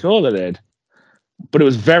 I'm sure they did, but it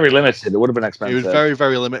was very limited. It would have been expensive. It was very,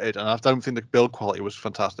 very limited, and I don't think the build quality was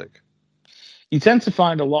fantastic. You tend to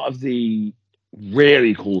find a lot of the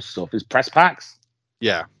really cool stuff is press packs.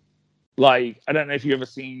 Yeah. I don't know if you've ever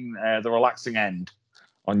seen The Relaxing End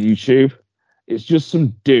on YouTube. It's just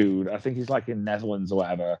some dude, I think he's in Netherlands or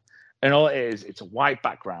whatever, and all it is, it's a white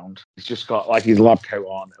background. He's just got his lab coat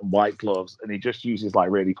on and white gloves, and he just uses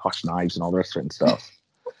really posh knives and all the rest of it and stuff.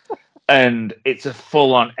 And it's a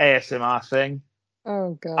full-on ASMR thing.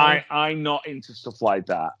 Oh god! I'm not into stuff like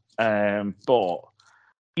that, but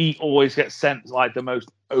he always gets sent the most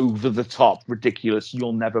over-the-top, ridiculous.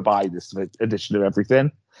 You'll never buy this edition of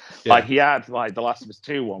everything. Yeah. He had the Last of Us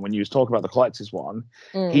 2 one when you was talking about the collector's one.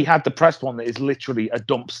 He had the pressed one that is literally a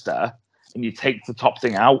dumpster, and you take the top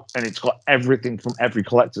thing out, and it's got everything from every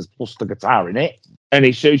collector's plus the guitar in it, and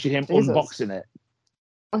he shows you him unboxing it.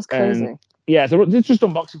 That's crazy. And, yeah, they're just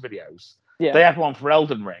unboxing videos. Yeah. They had one for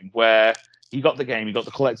Elden Ring where he got the game, he got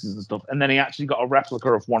the collectors and stuff, and then he actually got a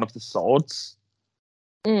replica of one of the swords.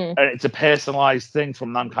 And it's a personalized thing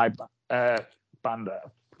from Namco Bandai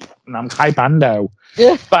Namco.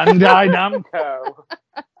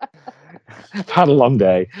 I've had a long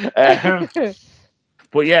day.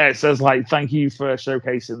 But yeah, it says thank you for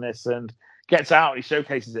showcasing this, and gets out, he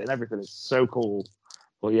showcases it and everything. It's so cool.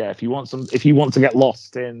 But yeah, if you want to get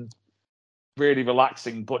lost in really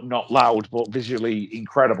relaxing but not loud but visually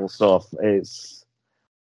incredible stuff, it's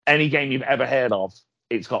any game you've ever heard of.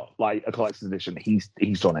 It's got a collector's edition. He's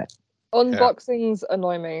done it. Unboxings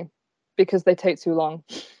annoy me because they take too long.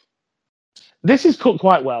 This is cut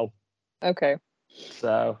quite well. Okay.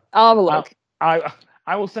 So I'll have a look.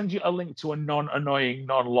 I will send you a link to a non-annoying,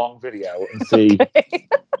 non-long video and see.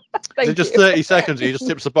 Is it just 30 seconds? He just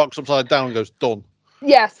tips the box upside down and goes, done.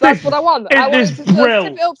 Yes, that's what I want. I want to just tip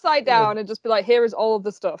it upside down and just be here is all of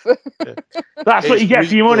the stuff. That's what you get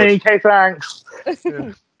for your money. Okay, thanks.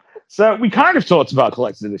 Yeah. So we kind of talked about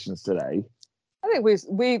collector's editions today.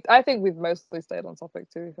 I think we've mostly stayed on topic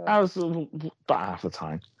too. I was about half the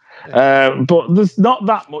time. But there's not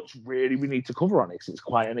that much really we need to cover on it. It's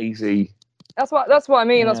quite an easy. That's what I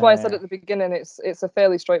mean. That's why I said at the beginning it's a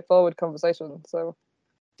fairly straightforward conversation. So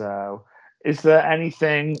is there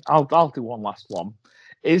anything? I'll do one last one.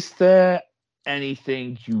 Is there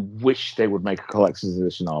anything you wish they would make a collector's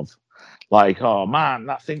edition of? Oh man,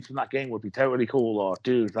 that thing from that game would be totally cool, or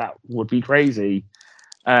dude, that would be crazy.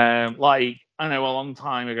 I know a long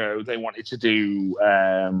time ago they wanted to do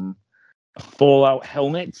a Fallout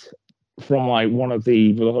helmet from one of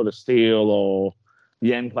the Brotherhood of Steel or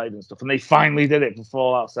the Enclave and stuff, and they finally did it for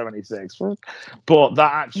Fallout 76. But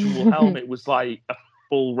that actual helmet was a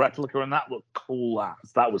full replica, and that looked cool.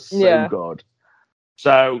 That was so good.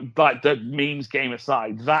 So, the memes game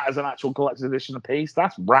aside, that as an actual collector's edition of piece,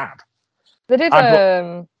 that's rad. They did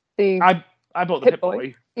I bought the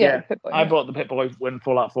Pip-Boy. Yeah, Pip-Boy, I bought the Pip-Boy when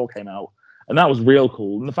Fallout 4 came out, and that was real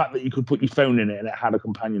cool. And the fact that you could put your phone in it and it had a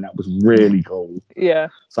companion app was really cool. Yeah.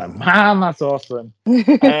 It's man, that's awesome.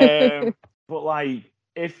 But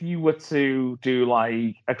if you were to do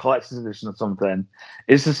a collector's edition of something,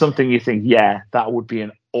 is there something you think, yeah, that would be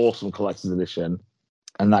an awesome collector's edition?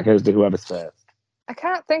 And that goes to whoever's first. I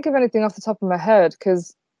can't think of anything off the top of my head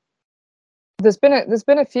because there's been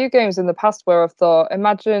a few games in the past where I've thought,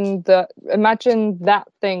 imagine that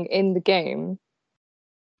thing in the game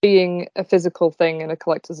being a physical thing in a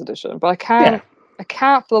collector's edition, but I can't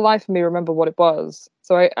for the life of me remember what it was,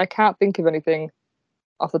 so I can't think of anything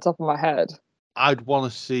off the top of my head. I'd want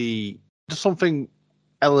to see just something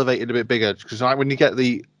elevated a bit bigger, because when you get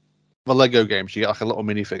the Lego games, you get a little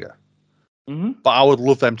minifigure. Mm-hmm. But I would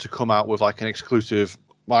love them to come out with an exclusive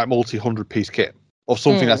multi-100 piece kit. of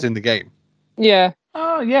something that's in the game. Yeah.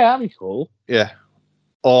 Oh yeah, that'd be cool. Yeah.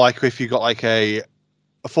 Or like if you got like a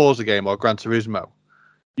Forza game or Gran Turismo,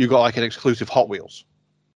 you got like an exclusive Hot Wheels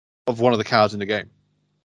of one of the cars in the game.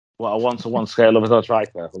 Well, a 1-to-1 scale of a Dodge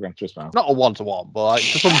Viper for Gran Turismo. Not a 1-to-1, but like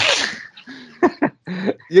just some.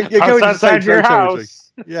 you're going to outside your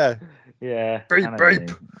house. Yeah. Yeah. Beep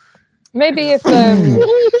beep. Maybe if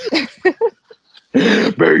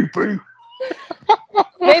Beep beep.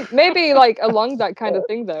 maybe like along that kind of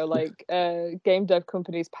thing though, like game dev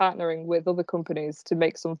companies partnering with other companies to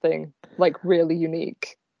make something like really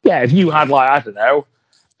unique. Yeah, if you had like, I don't know,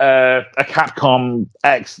 a Capcom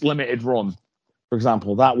X limited run, for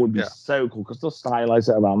example, that would be so cool because they'll stylize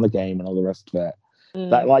it around the game and all the rest of it.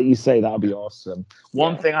 That, like you say, that would be awesome.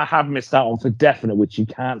 One thing I have missed out on for definite, which you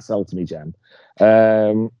can't sell to me, Jem,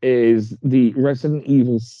 is the Resident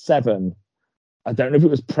Evil 7. I don't know if it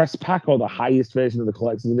was press pack or the highest version of the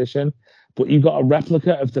collector's edition, but you got a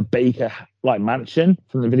replica of the Baker like mansion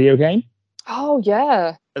from the video game. Oh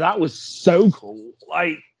yeah, that was so cool.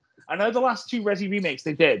 Like, I know the last 2 Resi remakes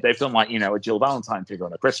they've done like, you know, a Jill Valentine figure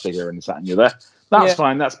and a Chris figure and this, that, and the other. That's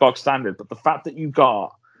fine. That's box standard. But the fact that you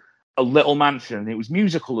got a little mansion, it was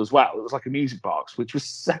musical as well. It was like a music box, which was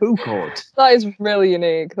so good. That is really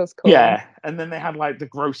unique. That's cool. Yeah, and then they had like the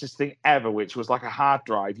grossest thing ever, which was like a hard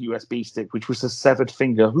drive USB stick, which was a severed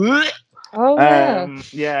finger. Oh yeah.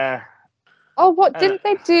 Yeah. Oh, what didn't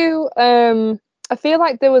they do? I feel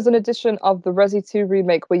like there was an edition of the Resi 2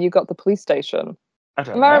 remake where you got the police station. I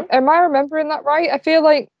don't know. Am I remembering that right? I feel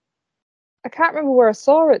like I can't remember where I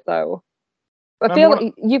saw it though. I feel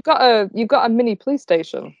like you've got a mini police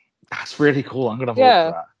station. That's really cool. I'm gonna have a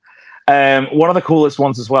look at that. One of the coolest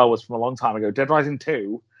ones as well was from a long time ago. Dead Rising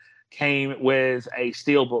 2 came with a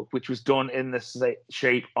steelbook which was done in the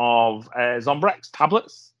shape of Zombrex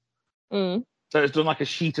tablets. So it was done like a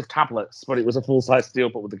sheet of tablets, but it was a full-size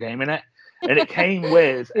steelbook with the game in it. And it came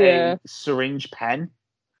with a syringe pen.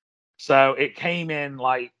 So it came in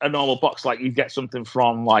like a normal box, like you'd get something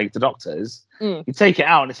from like the doctors. You take it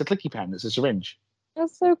out and it's a clicky pen. It's a syringe.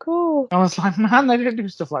 That's so cool. I was like, man, they don't do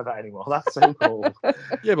stuff like that anymore. That's so cool.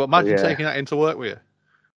 Yeah, but imagine taking that into work with you.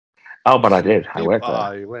 Oh, but I did. I worked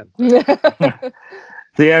there. You win.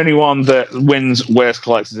 The only one that wins worst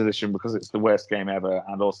collector's edition because it's the worst game ever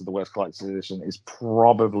and also the worst collector's edition is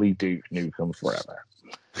probably Duke Nukem Forever.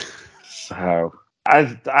 So I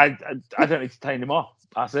don't need to tell you anymore.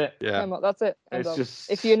 That's it. Yeah, that's it. It's just,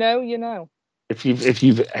 if you know, you know. If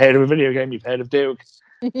you've heard of a video game, you've heard of Duke.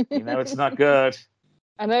 You know it's not good.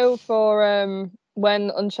 I know for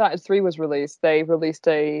when Uncharted 3 was released, they released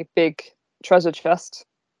a big treasure chest,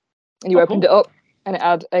 and you opened it up, and it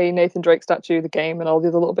had a Nathan Drake statue, the game, and all the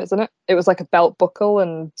other little bits in it. It was like a belt buckle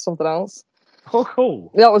and something else. Oh,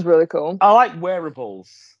 cool! That was really cool. I like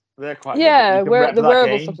wearables. They're quite the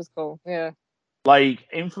wearable stuff is cool. Yeah, like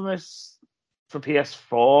Infamous for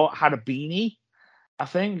PS4 had a beanie, I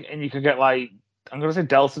think, and you could get like. I'm going to say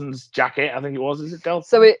Delton's jacket. I think it was. Is it Delton?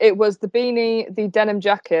 So it was the beanie, the denim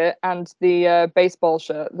jacket, and the baseball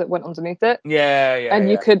shirt that went underneath it. Yeah. And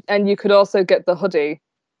you could also get the hoodie.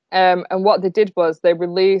 And what they did was they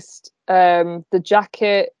released the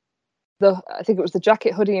jacket, I think it was the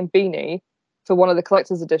jacket, hoodie, and beanie for one of the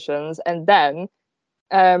collector's editions, and then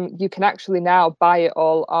you can actually now buy it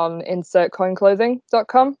all on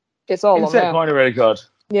insertcoinclothing.com. It's all on there. Insert Coin are really good.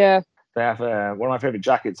 Yeah. They have one of my favorite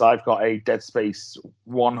jackets. I've got a Dead Space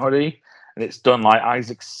 1 hoodie, and it's done like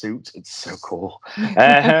Isaac's suit. It's so cool.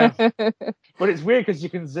 But it's weird because you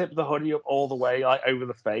can zip the hoodie up all the way like over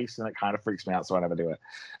the face, and it kind of freaks me out, so I never do it.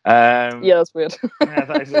 Yeah, that's weird.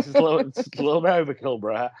 It's a little bit overkill,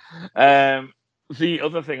 bro. The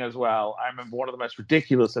other thing as well, I remember one of the most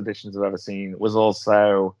ridiculous editions I've ever seen was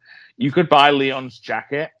also you could buy Leon's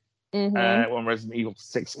jacket. When Resident Evil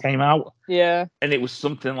 6 came out. Yeah. And it was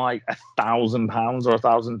something like £1,000 or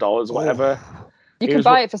 $1,000 or whatever. You can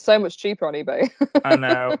buy it for so much cheaper on eBay. I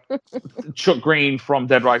know. Chuck Green from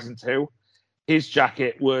Dead Rising 2, his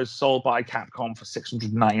jacket was sold by Capcom for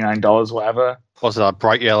 $699 or whatever. Was it a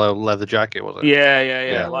bright yellow leather jacket, was it?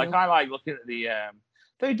 Yeah. Like, I like looking at the...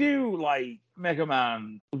 they do, like, Mega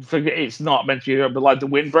Man... It's not meant to be, but like the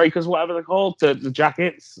windbreakers, whatever they're called, the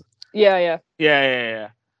jackets. Yeah.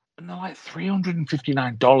 And they're like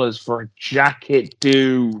 $359 for a jacket,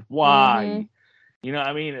 dude. Why? You know what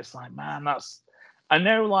I mean? It's like, man, that's... I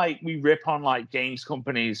know, like, we rip on, like, games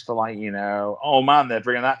companies for, like, you know, oh, man, they're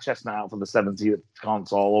bringing that chestnut out for the 70th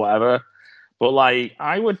console or whatever. But, like,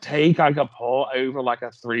 I would take, like, a port over, like,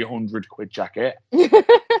 a 300 quid jacket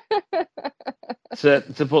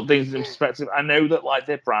to put things in perspective. I know that, like,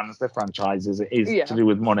 they're brands, they're franchises. It is to do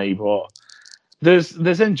with money, but there's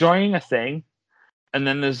enjoying a thing. and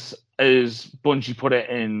then there's, as Bungie put it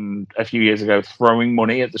in a few years ago, throwing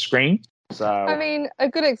money at the screen. So I mean, a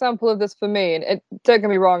good example of this for me, and don't get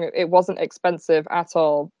me wrong, it wasn't expensive at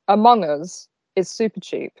all. Among Us is super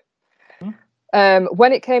cheap.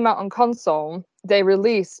 When it came out on console, they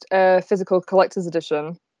released a physical collector's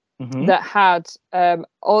edition that had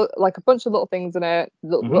all, like, a bunch of little things in it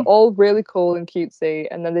that were all really cool and cutesy,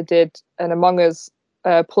 and then they did an Among Us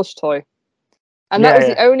plush toy. And that was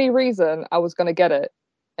the only reason I was going to get it,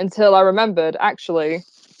 until I remembered, actually,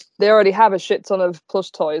 they already have a shit ton of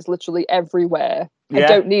plush toys literally everywhere. I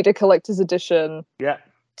don't need a collector's edition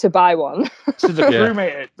to buy one. So the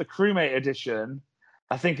crewmate edition,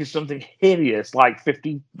 I think, is something hideous, like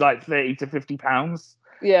 30 to £50.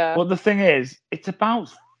 Yeah. But the thing is, it's about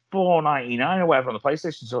 $4.99 or whatever on the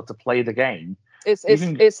PlayStation Store to play the game. It's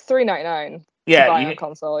 $3.99. Yeah, to buy on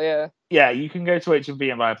console. Yeah. Yeah, you can go to HMV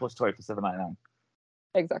and buy a plush toy for $7.99.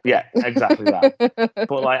 Exactly. Yeah, exactly that.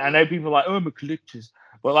 But like, I know people are like, oh, I'm a collector's,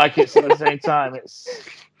 but like, it's at the same time, it's,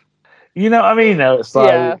 you know what I mean? Though it's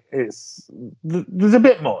like it's there's a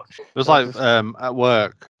bit much. There's like at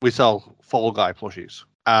work we sell Fall Guy plushies,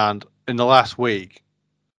 and in the last week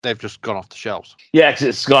they've just gone off the shelves. Yeah, because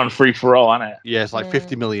it's gone free for all, hasn't it? Yeah, it's like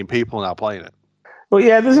 50 million people now playing it. But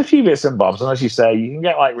yeah, there's a few bits and bobs, and as you say, you can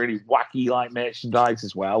get like really wacky like merchandise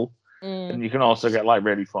as well, and you can also get like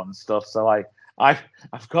really fun stuff. So like, I've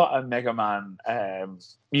got a Mega Man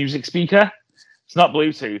music speaker. It's not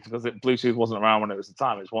Bluetooth, because Bluetooth wasn't around when it was the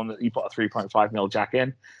time. It's one that you put a 3.5mm jack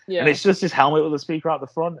in, and it's just this helmet with a speaker out the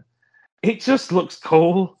front. It just looks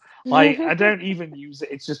cool. Like, I don't even use it.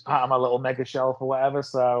 It's just part of my little mega shelf or whatever.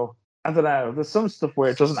 So I don't know. There's some stuff where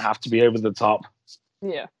it doesn't have to be over the top.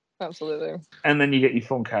 Yeah, absolutely. And then you get your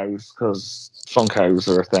Funkos, because Funkos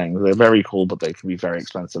are a thing. They're very cool, but they can be very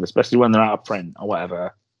expensive, especially when they're out of print or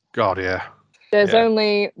whatever. God, yeah. There's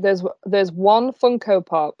one Funko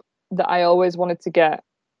Pop that I always wanted to get,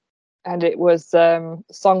 and it was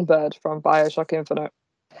Songbird from BioShock Infinite.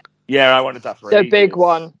 Yeah, I wanted that for the ages. big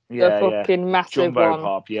one, yeah, the fucking massive Jumbo one.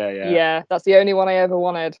 Pop, yeah. Yeah, that's the only one I ever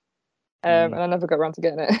wanted, and I never got around to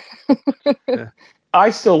getting it. I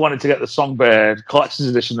still wanted to get the Songbird Collector's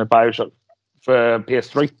Edition of BioShock for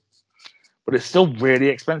PS3, but it's still really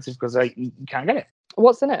expensive because you can't get it.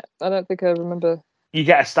 What's in it? I don't think I remember. You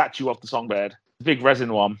get a statue of the Songbird, big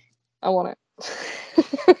resin one. I want it.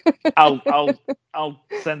 I'll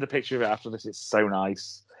send a picture of it after this. It's so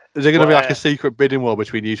nice. Is there going to be like a secret bidding war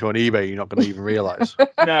between you two on eBay you're not going to even realise?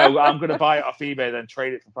 No, I'm going to buy it off eBay, then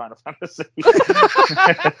trade it for Final Fantasy.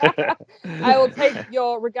 I will take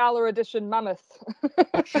your Regala Edition Mammoth.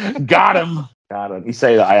 Got him. You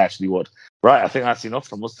say that, I actually would. Right, I think that's enough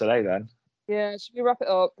from us today then. Yeah, should we wrap it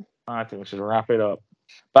up? I think we should wrap it up.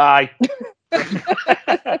 Bye.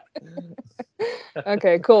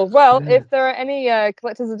 Okay, cool. Well, if there are any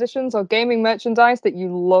collector's editions or gaming merchandise that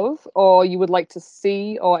you love or you would like to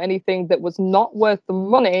see, or anything that was not worth the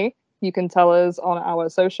money, you can tell us on our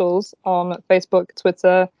socials on Facebook,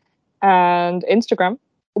 Twitter, and Instagram.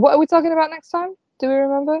 What are we talking about next time? Do we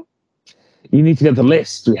remember? You need to get the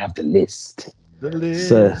list. We have the list. The list.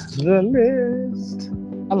 The list.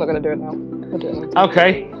 I'm not going to do it now. I'll do it later.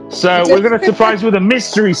 Okay, so we're going to surprise you with a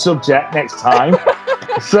mystery subject next time.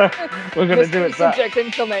 So we're going to do it. Subject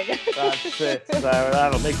incoming. That's it. So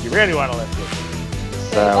that'll make you really want to listen.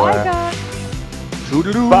 So, bye,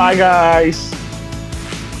 guys. Bye, guys.